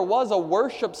if there was a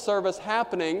worship service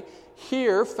happening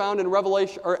here found in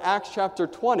Revelation or Acts chapter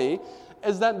 20,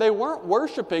 is that they weren't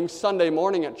worshiping Sunday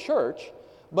morning at church,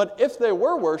 but if they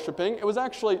were worshiping, it was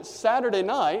actually Saturday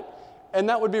night, and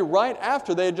that would be right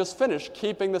after they had just finished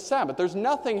keeping the Sabbath. There's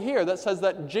nothing here that says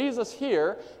that Jesus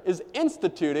here is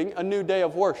instituting a new day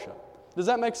of worship. Does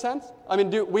that make sense? I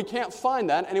mean, we can't find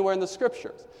that anywhere in the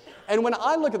Scriptures. And when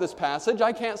I look at this passage,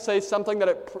 I can't say something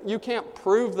that you can't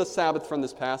prove the Sabbath from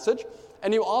this passage,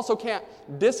 and you also can't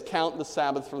discount the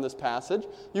Sabbath from this passage.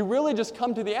 You really just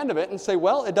come to the end of it and say,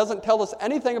 well, it doesn't tell us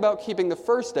anything about keeping the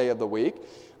first day of the week,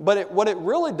 but what it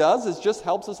really does is just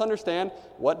helps us understand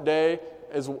what day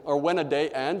is, or when a day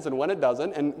ends and when it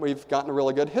doesn't, and we've gotten a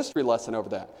really good history lesson over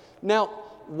that. Now,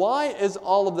 why is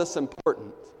all of this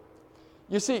important?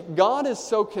 You see, God is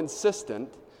so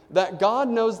consistent that God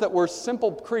knows that we're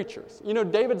simple creatures. You know,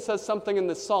 David says something in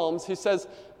the Psalms. He says,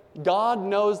 God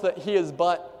knows that he is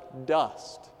but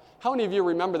dust. How many of you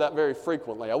remember that very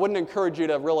frequently? I wouldn't encourage you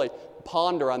to really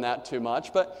ponder on that too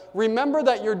much, but remember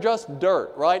that you're just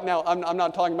dirt, right? Now, I'm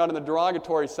not talking about in the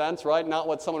derogatory sense, right? Not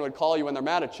what someone would call you when they're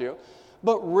mad at you.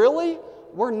 But really,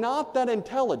 we're not that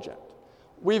intelligent.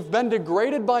 We've been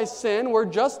degraded by sin. We're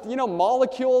just,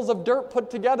 molecules of dirt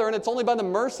put together, and it's only by the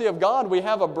mercy of God we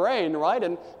have a brain, right?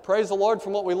 And praise the Lord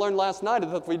from what we learned last night,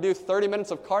 that if we do 30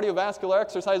 minutes of cardiovascular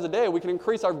exercise a day, we can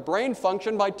increase our brain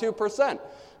function by 2%.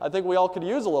 I think we all could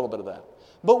use a little bit of that.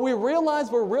 But we realize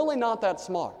we're really not that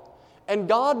smart. And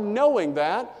God, knowing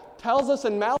that, tells us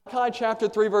in Malachi chapter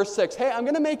 3, verse 6, hey, I'm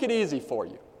going to make it easy for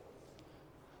you.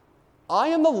 I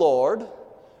am the Lord,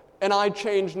 and I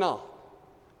change not.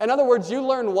 In other words, you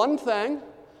learn one thing,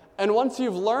 and once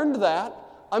you've learned that,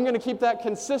 I'm going to keep that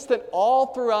consistent all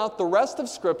throughout the rest of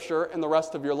Scripture and the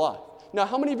rest of your life. Now,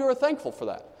 how many of you are thankful for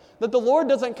that? That the Lord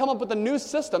doesn't come up with a new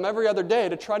system every other day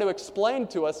to try to explain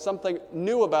to us something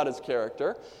new about His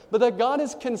character, but that God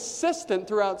is consistent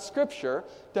throughout Scripture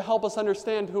to help us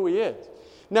understand who He is.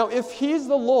 Now, if He's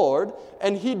the Lord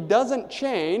and He doesn't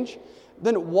change,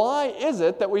 then why is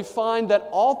it that we find that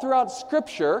all throughout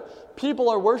Scripture, people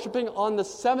are worshiping on the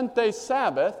seventh-day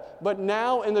Sabbath, but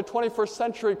now in the 21st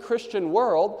century Christian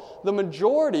world, the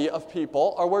majority of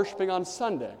people are worshiping on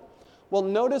Sunday? Well,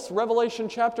 notice Revelation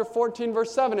chapter 14,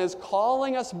 verse 7 is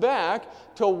calling us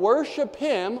back to worship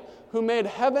Him who made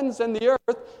heavens and the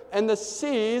earth and the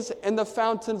seas and the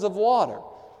fountains of water.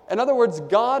 In other words,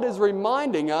 God is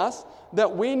reminding us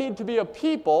that we need to be a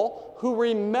people who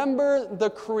remember the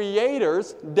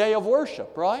Creator's day of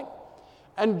worship, right?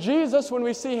 And Jesus, when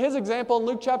we see His example in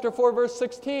Luke chapter 4, verse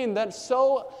 16, that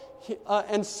so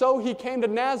He came to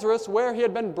Nazareth where He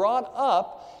had been brought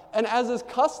up, and as His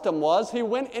custom was, He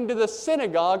went into the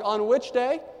synagogue on which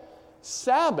day?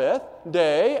 Sabbath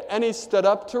day, and He stood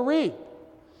up to read.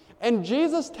 And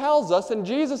Jesus tells us, and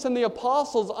Jesus and the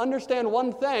apostles understand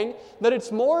one thing, that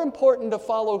it's more important to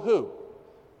follow who?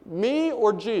 Me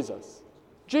or Jesus?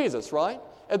 Jesus, right?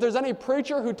 If there's any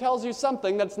preacher who tells you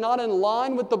something that's not in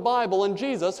line with the Bible and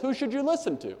Jesus, who should you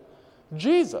listen to?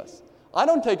 Jesus. I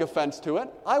don't take offense to it.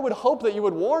 I would hope that you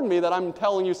would warn me that I'm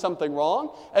telling you something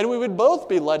wrong, and we would both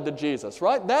be led to Jesus,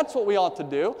 right? That's what we ought to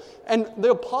do. And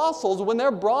the apostles, when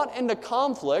they're brought into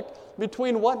conflict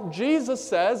between what Jesus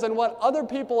says and what other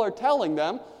people are telling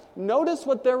them, notice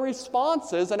what their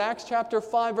response is in Acts chapter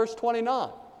 5, verse 29.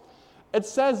 It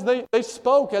says they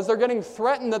spoke as they're getting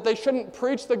threatened that they shouldn't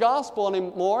preach the gospel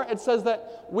anymore. It says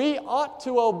that we ought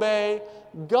to obey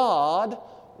God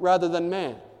rather than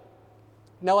man.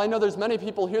 Now, I know there's many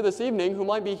people here this evening who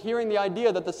might be hearing the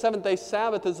idea that the seventh-day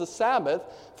Sabbath is the Sabbath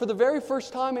for the very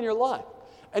first time in your life.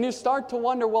 And you start to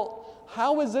wonder, well,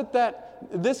 how is it that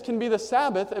this can be the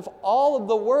Sabbath if all of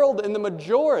the world in the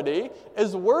majority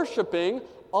is worshiping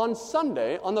on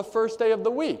Sunday, on the first day of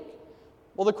the week?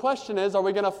 Well, the question is, are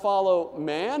we going to follow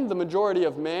man, the majority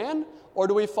of man, or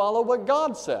do we follow what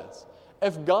God says?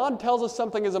 If God tells us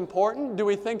something is important, do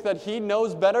we think that He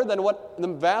knows better than what the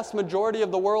vast majority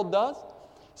of the world does?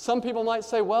 Some people might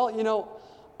say, well,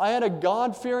 I had a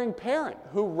God-fearing parent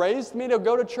who raised me to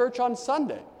go to church on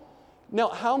Sunday. Now,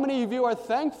 how many of you are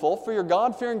thankful for your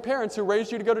God-fearing parents who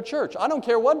raised you to go to church? I don't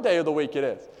care what day of the week it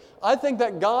is. I think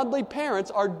that godly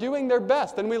parents are doing their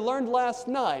best. And we learned last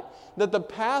night that the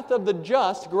path of the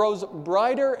just grows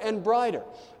brighter and brighter.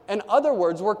 In other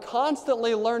words, we're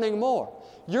constantly learning more.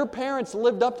 Your parents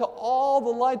lived up to all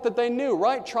the light that they knew,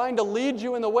 right? Trying to lead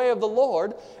you in the way of the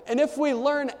Lord. And if we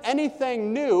learn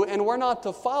anything new and we're not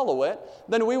to follow it,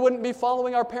 then we wouldn't be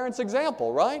following our parents'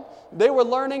 example, right? They were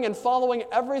learning and following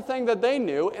everything that they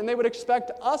knew, and they would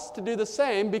expect us to do the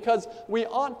same because we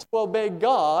ought to obey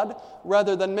God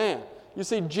rather than man. You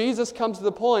see, Jesus comes to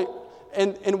the point,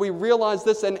 and we realize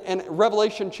this in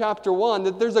Revelation chapter 1,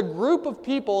 that there's a group of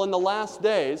people in the last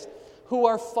days who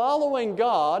are following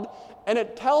God. And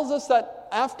it tells us that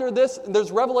after this,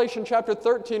 there's Revelation chapter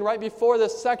 13 right before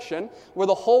this section where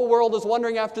the whole world is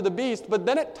wondering after the beast. But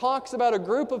then it talks about a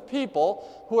group of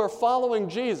people who are following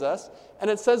Jesus. And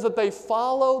it says that they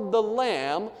followed the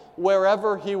Lamb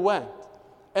wherever He went.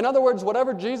 In other words,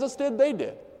 whatever Jesus did, they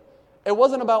did. It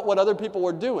wasn't about what other people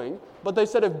were doing. But they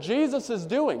said, if Jesus is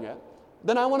doing it,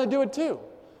 then I want to do it too.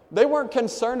 They weren't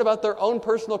concerned about their own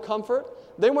personal comfort.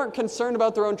 They weren't concerned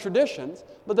about their own traditions,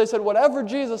 but they said, whatever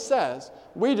Jesus says,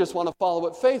 we just want to follow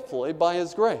it faithfully by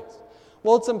His grace.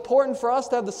 Well, it's important for us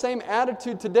to have the same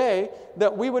attitude today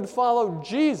that we would follow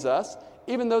Jesus,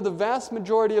 even though the vast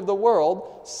majority of the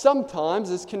world sometimes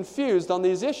is confused on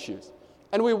these issues.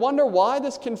 And we wonder why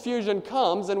this confusion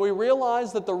comes, and we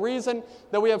realize that the reason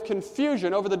that we have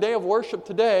confusion over the day of worship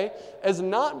today is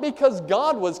not because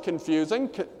God was confusing,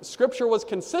 Scripture was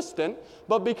consistent,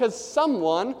 but because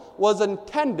someone was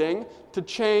intending to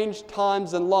change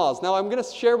times and laws. Now, I'm going to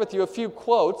share with you a few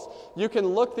quotes. You can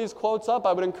look these quotes up.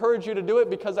 I would encourage you to do it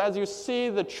because as you see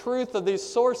the truth of these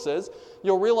sources,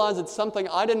 you'll realize it's something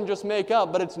I didn't just make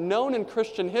up, but it's known in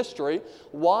Christian history.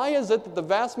 Why is it that the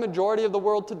vast majority of the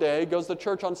world today goes to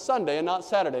church on Sunday and not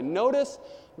Saturday? Notice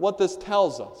what this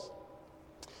tells us.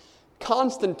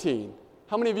 Constantine.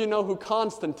 How many of you know who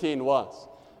Constantine was?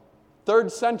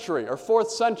 3rd century or 4th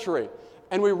century.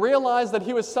 And we realize that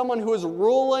he was someone who was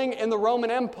ruling in the Roman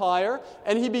Empire,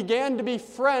 and he began to be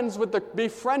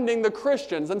befriending the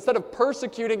Christians. Instead of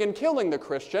persecuting and killing the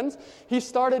Christians, he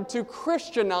started to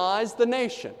Christianize the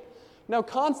nation. Now,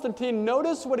 Constantine,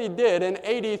 notice what he did in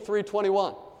AD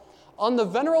 321. On the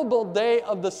venerable day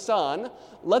of the sun,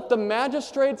 let the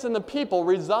magistrates and the people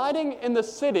residing in the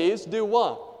cities do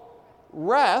what?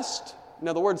 Rest.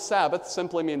 Now, the word Sabbath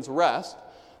simply means rest.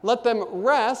 Let them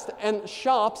rest and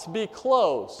shops be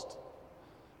closed.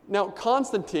 Now,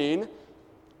 Constantine,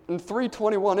 in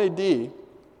 321 AD,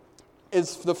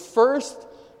 is the first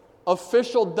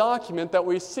official document that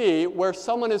we see where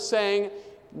someone is saying,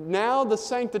 now the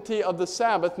sanctity of the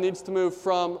Sabbath needs to move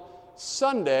from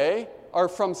Sunday, or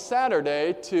from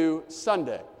Saturday to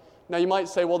Sunday. Now, you might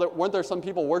say, well, weren't there some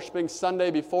people worshiping Sunday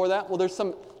before that? Well, there's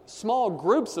some small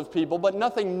groups of people, but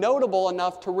nothing notable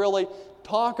enough to really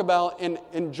talk about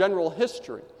in general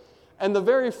history. And the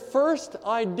very first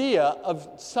idea of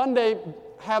Sunday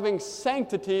having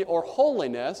sanctity or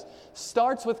holiness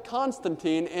starts with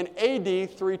Constantine in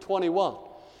AD 321.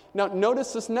 Now,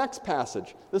 notice this next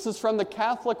passage. This is from the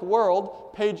Catholic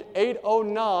World, page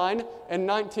 809 in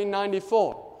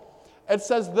 1994. It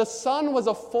says, the sun was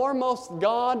a foremost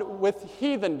god with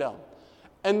heathendom,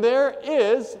 and there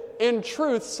is, in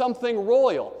truth, something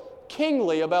royal,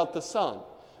 kingly about the sun,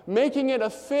 making it a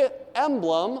fit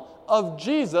emblem of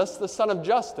Jesus, the Son of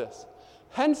Justice.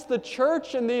 Hence, the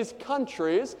church in these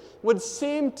countries would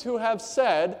seem to have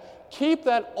said, keep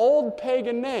that old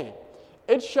pagan name.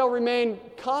 It shall remain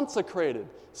consecrated,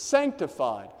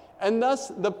 sanctified. And thus,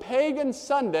 the pagan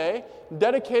Sunday,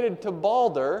 dedicated to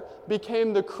Balder,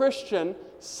 became the Christian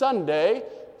Sunday,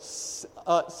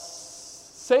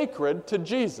 sacred to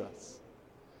Jesus.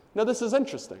 Now, this is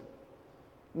interesting.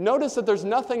 Notice that there's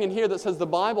nothing in here that says the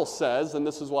Bible says, and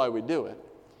this is why we do it.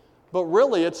 But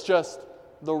really, it's just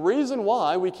the reason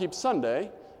why we keep Sunday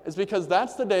is because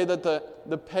that's the day that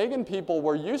the pagan people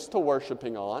were used to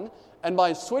worshiping on, and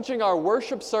by switching our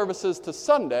worship services to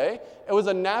Sunday, it was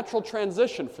a natural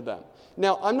transition for them.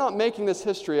 Now, I'm not making this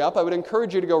history up. I would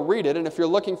encourage you to go read it, and if you're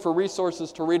looking for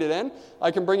resources to read it in,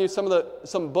 I can bring you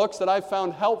some books that I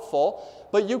found helpful.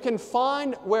 But you can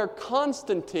find where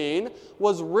Constantine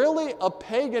was really a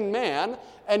pagan man,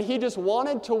 and he just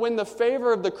wanted to win the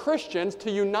favor of the Christians to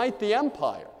unite the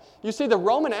empire. You see, the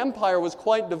Roman Empire was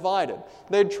quite divided.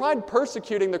 They had tried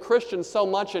persecuting the Christians so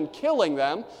much and killing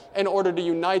them in order to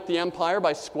unite the empire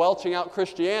by squelching out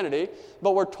Christianity,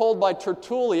 but we're told by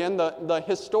Tertullian, the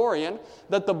historian,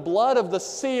 that the blood of the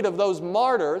seed of those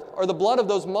martyrs, or the blood of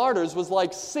those martyrs, was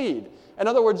like seed. In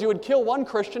other words, you would kill one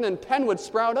Christian and 10 would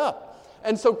sprout up.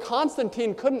 And so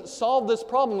Constantine couldn't solve this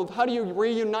problem of how do you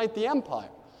reunite the empire.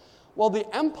 Well, the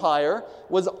empire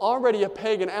was already a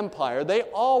pagan empire. They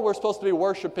all were supposed to be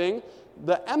worshiping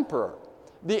the emperor.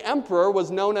 The emperor was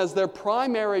known as their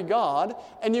primary god,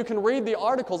 and you can read the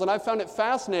articles, and I found it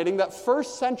fascinating that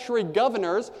first century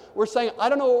governors were saying, I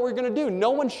don't know what we're going to do.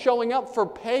 No one's showing up for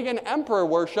pagan emperor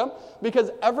worship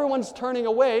because everyone's turning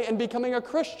away and becoming a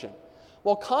Christian.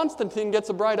 Well, Constantine gets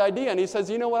a bright idea, and he says,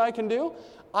 you know what I can do?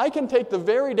 I can take the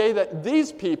very day that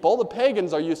these people, the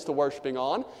pagans, are used to worshiping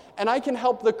on, and I can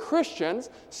help the Christians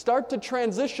start to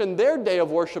transition their day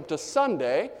of worship to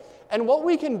Sunday. And what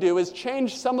we can do is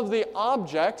change some of the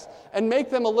objects and make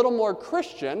them a little more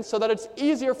Christian so that it's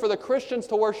easier for the Christians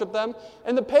to worship them,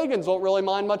 and the pagans won't really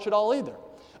mind much at all either.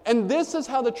 And this is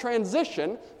how the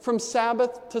transition from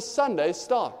Sabbath to Sunday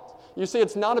starts. You see,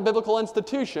 it's not a biblical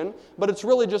institution, but it's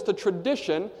really just a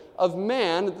tradition of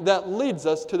man that leads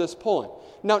us to this point.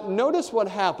 Now, notice what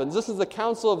happens. This is the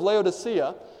Council of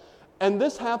Laodicea, and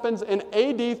this happens in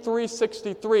AD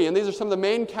 363, and these are some of the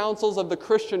main councils of the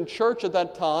Christian church at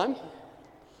that time.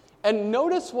 And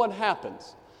notice what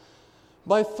happens.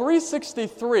 By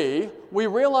 363, we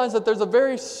realize that there's a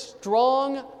very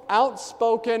strong,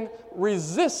 outspoken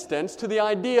resistance to the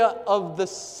idea of the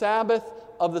Sabbath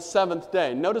of the seventh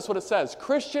day. Notice what it says.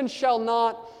 Christians shall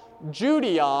not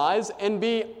Judaize and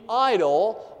be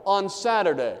idle on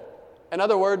Saturday. In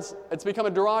other words, it's become a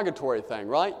derogatory thing,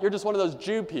 right? You're just one of those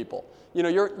Jew people. You know,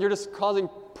 you're just causing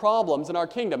problems in our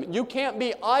kingdom. You can't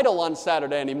be idle on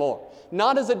Saturday anymore.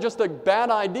 Not is it just a bad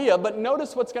idea, but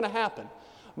notice what's going to happen.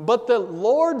 But the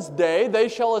Lord's day they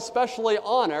shall especially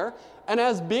honor, and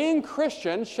as being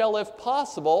Christians shall, if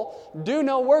possible, do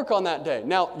no work on that day.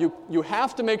 Now, you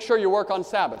have to make sure you work on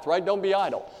Sabbath, right? Don't be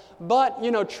idle. But,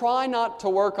 try not to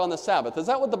work on the Sabbath. Is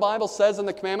that what the Bible says in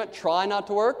the commandment? Try not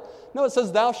to work? No, it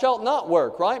says thou shalt not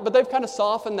work, right? But they've kind of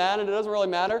softened that, and it doesn't really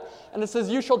matter. And it says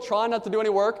you shall try not to do any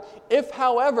work. If,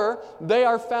 however, they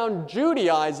are found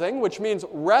Judaizing, which means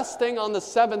resting on the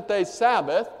seventh-day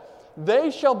Sabbath,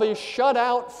 they shall be shut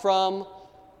out from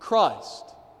Christ.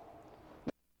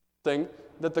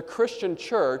 That the Christian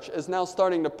church is now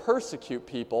starting to persecute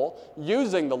people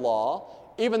using the law,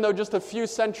 even though just a few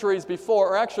centuries before,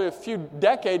 or actually a few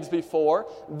decades before,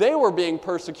 they were being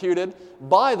persecuted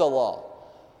by the law.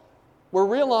 We're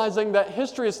realizing that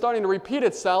history is starting to repeat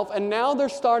itself, and now they're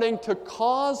starting to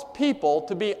cause people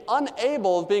to be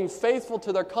unable of being faithful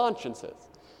to their consciences.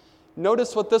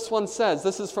 Notice what this one says.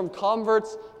 This is from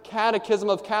Convert's Catechism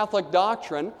of Catholic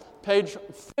Doctrine, page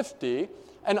 50,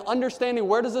 and understanding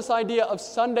where does this idea of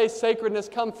Sunday sacredness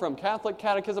come from. Catholic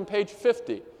Catechism, page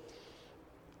 50.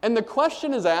 And the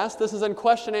question is asked, this is in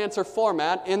question-answer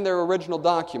format in their original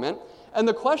document, and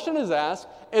the question is asked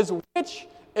is which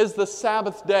is the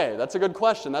Sabbath day? That's a good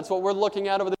question. That's what we're looking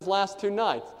at over these last two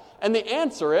nights. And the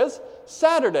answer is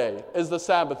Saturday is the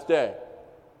Sabbath day.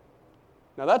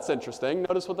 Now that's interesting.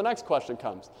 Notice what the next question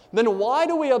comes. Then why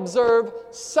do we observe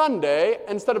Sunday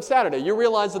instead of Saturday? You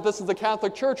realize that this is the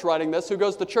Catholic Church writing this, who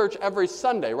goes to church every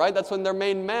Sunday, right? That's when their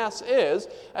main Mass is,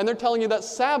 and they're telling you that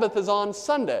Sabbath is on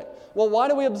Sunday. Well, why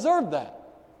do we observe that?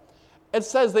 It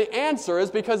says the answer is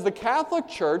because the Catholic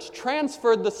Church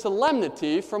transferred the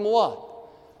solemnity from what?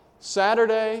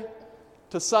 Saturday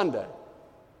to Sunday.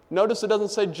 Notice it doesn't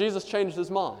say Jesus changed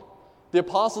his mind. The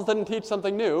apostles didn't teach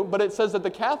something new, but it says that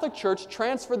the Catholic Church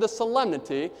transferred the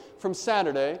solemnity from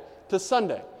Saturday to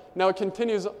Sunday. Now it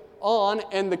continues on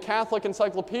in the Catholic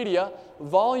Encyclopedia,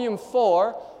 volume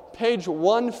 4, page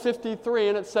 153,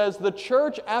 and it says, the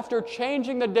Church, after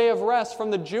changing the day of rest from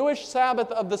the Jewish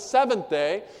Sabbath of the seventh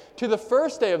day to the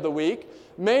first day of the week,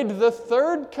 made the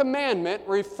third commandment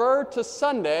refer to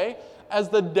Sunday as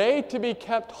the day to be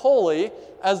kept holy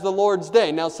as the Lord's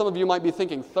day. Now some of you might be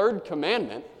thinking, third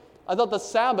commandment? I thought the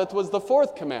Sabbath was the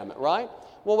fourth commandment, right?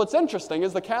 Well, what's interesting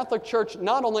is the Catholic Church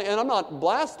not only, and I'm not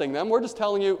blasting them, we're just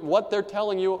telling you what they're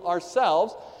telling you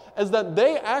ourselves, is that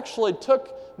they actually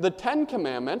took the 10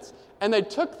 commandments and they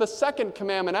took the second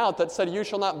commandment out that said, you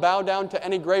shall not bow down to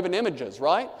any graven images,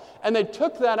 right? And they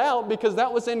took that out because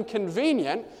that was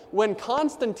inconvenient. When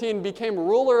Constantine became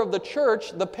ruler of the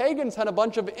church, the pagans had a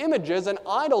bunch of images and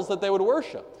idols that they would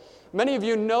worship. Many of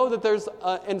you know that there's,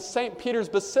 in St. Peter's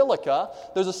Basilica,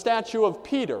 there's a statue of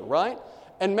Peter, right?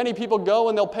 And many people go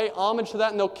and they'll pay homage to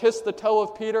that and they'll kiss the toe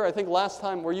of Peter. I think last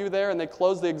time, were you there? And they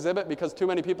closed the exhibit because too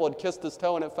many people had kissed his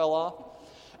toe and it fell off.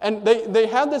 And they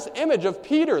have this image of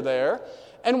Peter there.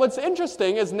 And what's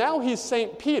interesting is now he's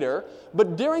St. Peter,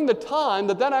 but during the time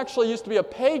that actually used to be a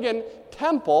pagan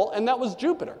temple, and that was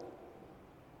Jupiter.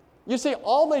 You see,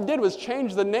 all they did was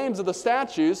change the names of the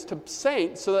statues to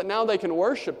saints so that now they can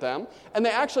worship them. And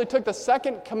they actually took the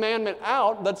second commandment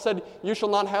out that said, you shall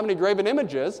not have any graven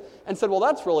images, and said, well,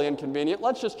 that's really inconvenient.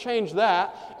 Let's just change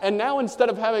that. And now instead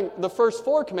of having the first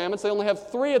 4 commandments, they only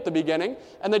have 3 at the beginning.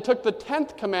 And they took the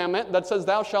 10th commandment that says,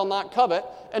 thou shalt not covet,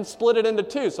 and split it into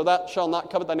 2. So thou shalt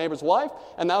not covet thy neighbor's wife,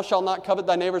 and thou shalt not covet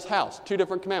thy neighbor's house. 2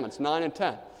 different commandments, 9 and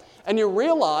 10. And you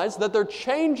realize that they're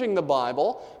changing the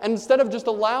Bible, and instead of just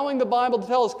allowing the Bible to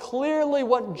tell us clearly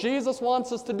what Jesus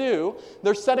wants us to do,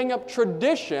 they're setting up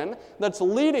tradition that's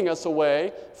leading us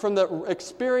away from the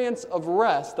experience of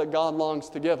rest that God longs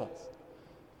to give us.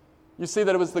 You see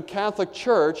that it was the Catholic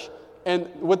Church, and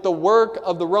with the work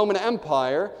of the Roman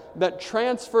Empire, that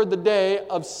transferred the day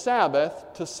of Sabbath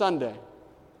to Sunday.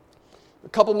 A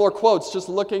couple more quotes,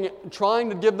 just trying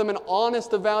to give them an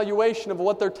honest evaluation of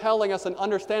what they're telling us and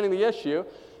understanding the issue.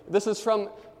 This is from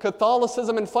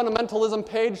Catholicism and Fundamentalism,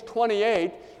 page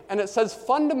 28, and it says,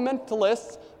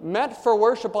 fundamentalists meet for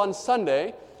worship on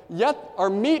Sunday, yet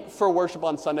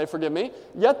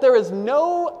there is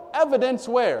no evidence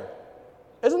where.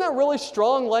 Isn't that really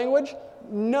strong language?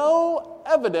 No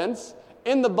evidence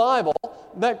in the Bible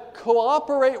that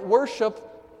corporate worship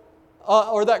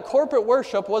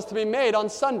was to be made on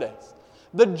Sundays.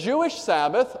 The Jewish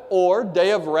Sabbath, or day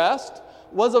of rest,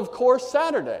 was of course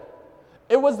Saturday.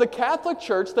 It was the Catholic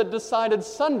Church that decided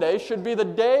Sunday should be the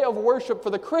day of worship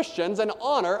for the Christians in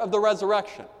honor of the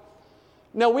resurrection.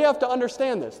 Now we have to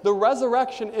understand this. The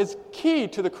resurrection is key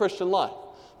to the Christian life.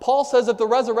 Paul says if the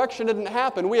resurrection didn't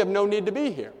happen, we have no need to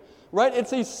be here. Right?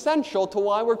 It's essential to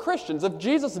why we're Christians. If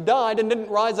Jesus died and didn't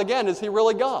rise again, is he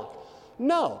really God?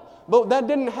 No. But that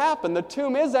didn't happen. The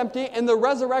tomb is empty, and the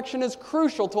resurrection is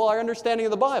crucial to our understanding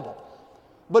of the Bible.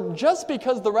 But just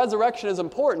because the resurrection is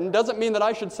important doesn't mean that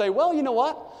I should say, well, you know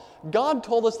what? God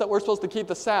told us that we're supposed to keep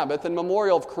the Sabbath in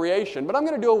memorial of creation, but I'm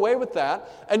going to do away with that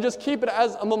and just keep it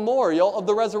as a memorial of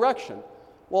the resurrection.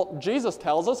 Well, Jesus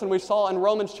tells us, and we saw in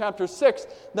Romans chapter 6,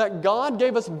 that God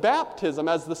gave us baptism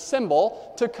as the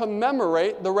symbol to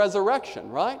commemorate the resurrection,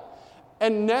 right?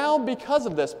 And now, because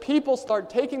of this, people start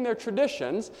taking their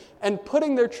traditions and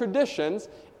putting their traditions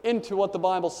into what the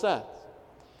Bible says.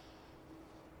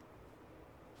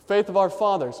 Faith of Our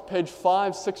Fathers, page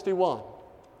 561.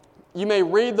 You may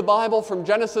read the Bible from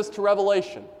Genesis to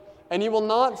Revelation, and you will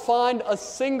not find a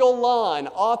single line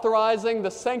authorizing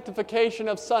the sanctification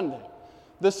of Sunday.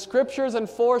 The Scriptures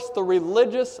enforce the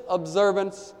religious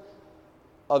observance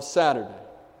of Saturday.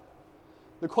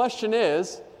 The question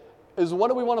is what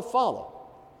do we want to follow?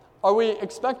 Are we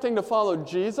expecting to follow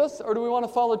Jesus, or do we want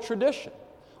to follow tradition?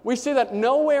 We see that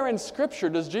nowhere in Scripture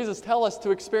does Jesus tell us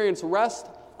to experience rest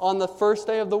on the first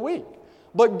day of the week.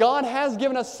 But God has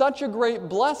given us such a great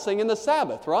blessing in the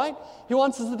Sabbath, right? He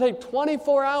wants us to take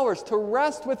 24 hours to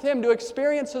rest with Him, to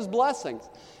experience His blessings.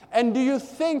 And do you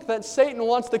think that Satan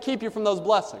wants to keep you from those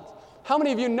blessings? How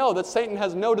many of you know that Satan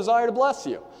has no desire to bless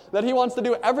you? That he wants to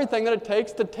do everything that it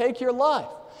takes to take your life.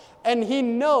 And he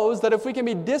knows that if we can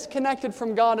be disconnected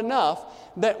from God enough,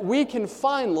 that we can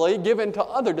finally give in to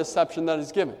other deception that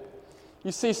is given.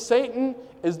 You see, Satan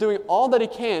is doing all that he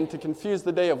can to confuse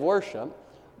the day of worship,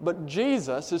 but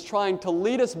Jesus is trying to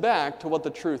lead us back to what the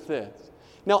truth is.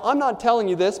 Now, I'm not telling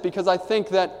you this because I think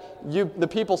that the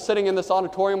people sitting in this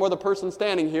auditorium or the person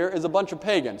standing here is a bunch of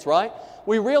pagans, right?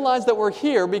 We realize that we're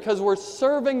here because we're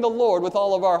serving the Lord with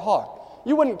all of our heart.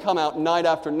 You wouldn't come out night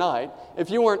after night if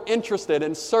you weren't interested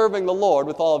in serving the Lord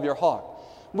with all of your heart.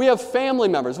 We have family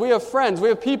members, we have friends, we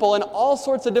have people in all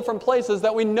sorts of different places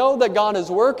that we know that God is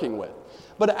working with.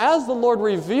 But as the Lord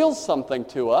reveals something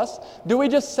to us, do we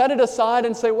just set it aside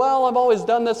and say, well, I've always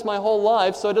done this my whole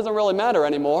life, so it doesn't really matter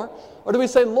anymore? Or do we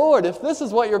say, Lord, if this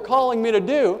is what you're calling me to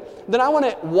do, then I want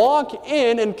to walk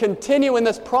in and continue in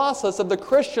this process of the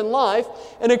Christian life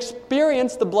and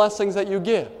experience the blessings that you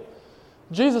give?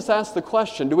 Jesus asked the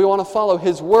question, do we want to follow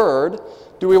His Word?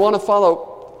 Do we want to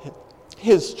follow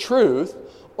His truth?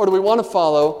 Or do we want to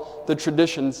follow the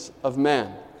traditions of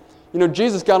man? You know,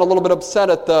 Jesus got a little bit upset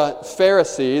at the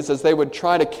Pharisees as they would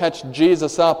try to catch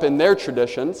Jesus up in their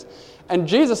traditions. And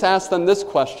Jesus asked them this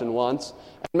question once,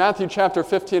 in Matthew chapter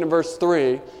 15 and verse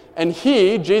 3, and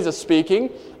He, Jesus speaking,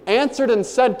 answered and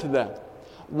said to them,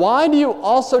 why do you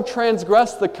also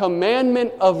transgress the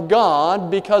commandment of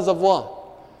God because of what?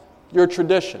 Your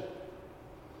tradition.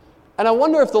 And I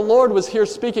wonder if the Lord was here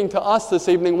speaking to us this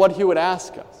evening, what He would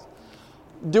ask us.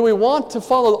 Do we want to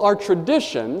follow our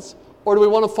traditions, or do we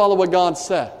want to follow what God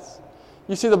says?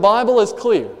 You see, the Bible is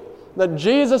clear that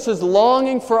Jesus is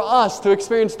longing for us to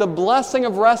experience the blessing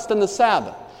of rest in the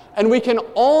Sabbath. And we can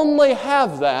only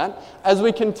have that as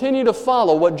we continue to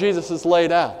follow what Jesus has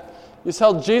laid out. You see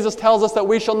how Jesus tells us that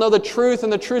we shall know the truth,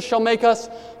 and the truth shall make us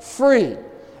free.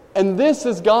 And this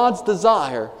is God's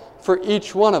desire for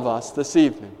each one of us this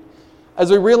evening. As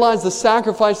we realize the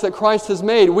sacrifice that Christ has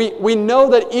made, we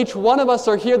know that each one of us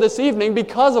are here this evening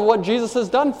because of what Jesus has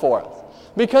done for us.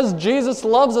 Because Jesus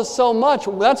loves us so much,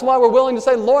 that's why we're willing to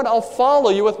say, Lord, I'll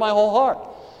follow you with my whole heart.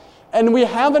 And we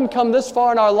haven't come this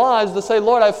far in our lives to say,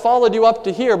 Lord, I've followed you up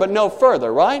to here, but no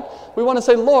further, right? We want to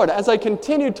say, Lord, as I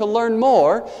continue to learn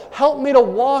more, help me to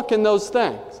walk in those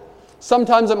things.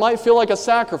 Sometimes it might feel like a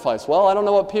sacrifice. Well, I don't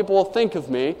know what people will think of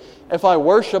me if I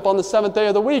worship on the seventh day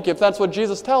of the week, if that's what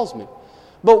Jesus tells me.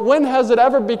 But when has it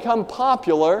ever become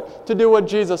popular to do what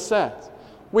Jesus says?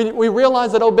 We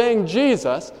realize that obeying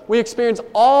Jesus, we experience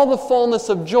all the fullness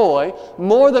of joy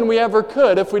more than we ever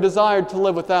could if we desired to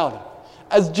live without it.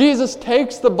 As Jesus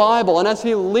takes the Bible and as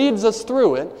He leads us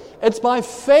through it, it's by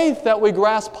faith that we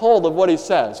grasp hold of what He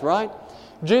says, right?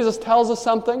 Jesus tells us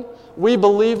something, we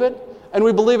believe it, and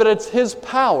we believe that it's His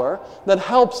power that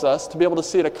helps us to be able to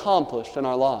see it accomplished in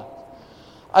our lives.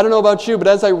 I don't know about you, but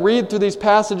as I read through these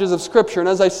passages of Scripture and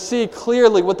as I see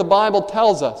clearly what the Bible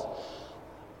tells us,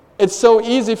 it's so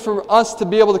easy for us to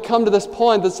be able to come to this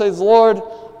point that says, Lord,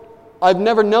 I've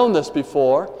never known this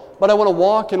before, but I want to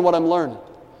walk in what I'm learning.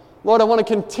 Lord, I want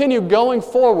to continue going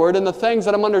forward in the things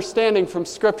that I'm understanding from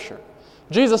Scripture.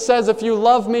 Jesus says, if you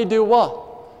love me, do what?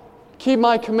 Keep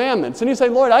my commandments. And you say,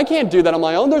 Lord, I can't do that on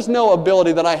my own. There's no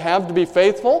ability that I have to be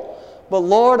faithful. But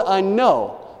Lord, I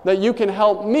know that you can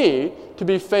help me to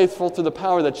be faithful through the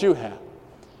power that you have.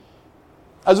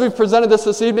 As we've presented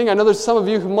this evening, I know there's some of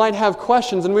you who might have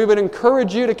questions, and we would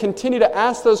encourage you to continue to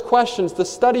ask those questions, to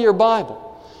study your Bible.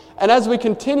 And as we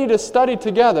continue to study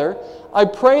together, I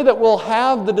pray that we'll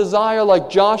have the desire like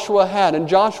Joshua had in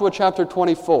Joshua chapter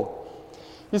 24.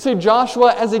 You see,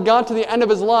 Joshua, as he got to the end of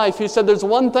his life, he said there's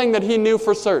one thing that he knew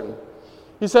for certain.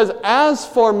 He says, as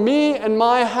for me and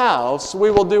my house,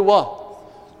 we will do what?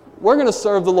 We're going to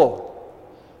serve the Lord.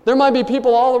 There might be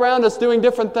people all around us doing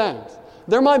different things.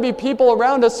 There might be people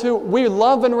around us who we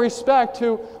love and respect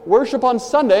who worship on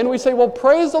Sunday, and we say, well,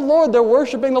 praise the Lord, they're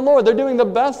worshiping the Lord. They're doing the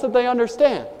best that they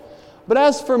understand. But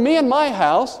as for me and my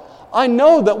house, I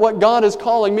know that what God is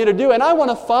calling me to do, and I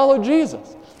want to follow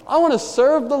Jesus. I want to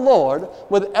serve the Lord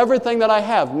with everything that I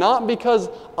have, not because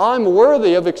I'm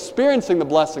worthy of experiencing the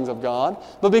blessings of God,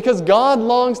 but because God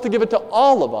longs to give it to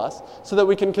all of us so that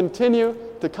we can continue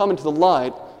to come into the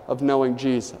light of knowing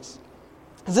Jesus.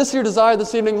 Is this your desire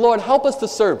this evening? Lord, help us to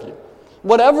serve you.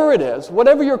 Whatever it is,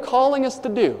 whatever you're calling us to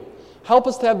do, help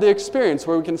us to have the experience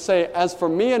where we can say, as for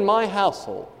me and my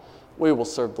household, we will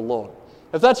serve the Lord.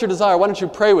 If that's your desire, why don't you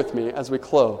pray with me as we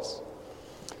close?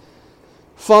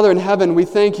 Father in heaven, we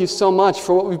thank you so much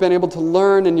for what we've been able to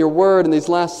learn in your word in these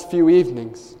last few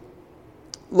evenings.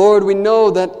 Lord, we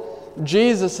know that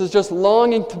Jesus is just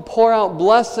longing to pour out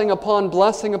blessing upon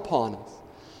us.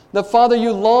 That, Father,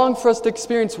 you long for us to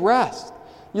experience rest.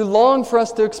 You long for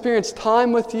us to experience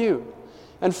time with you.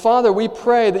 And, Father, we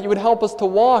pray that you would help us to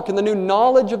walk in the new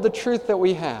knowledge of the truth that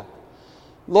we have.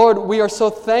 Lord, we are so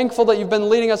thankful that you've been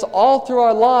leading us all through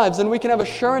our lives, and we can have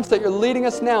assurance that you're leading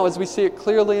us now as we see it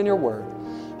clearly in your word.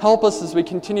 Help us as we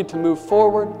continue to move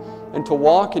forward and to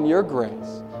walk in your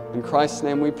grace. In Christ's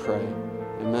name we pray.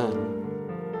 Amen.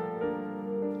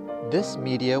 This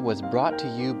media was brought to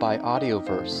you by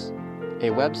Audioverse, a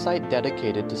website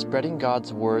dedicated to spreading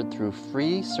God's Word through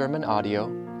free sermon audio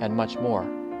and much more.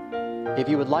 If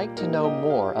you would like to know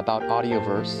more about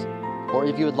Audioverse, or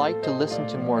if you would like to listen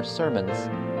to more sermons,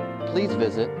 please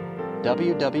visit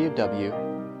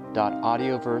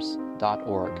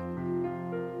www.audioverse.org.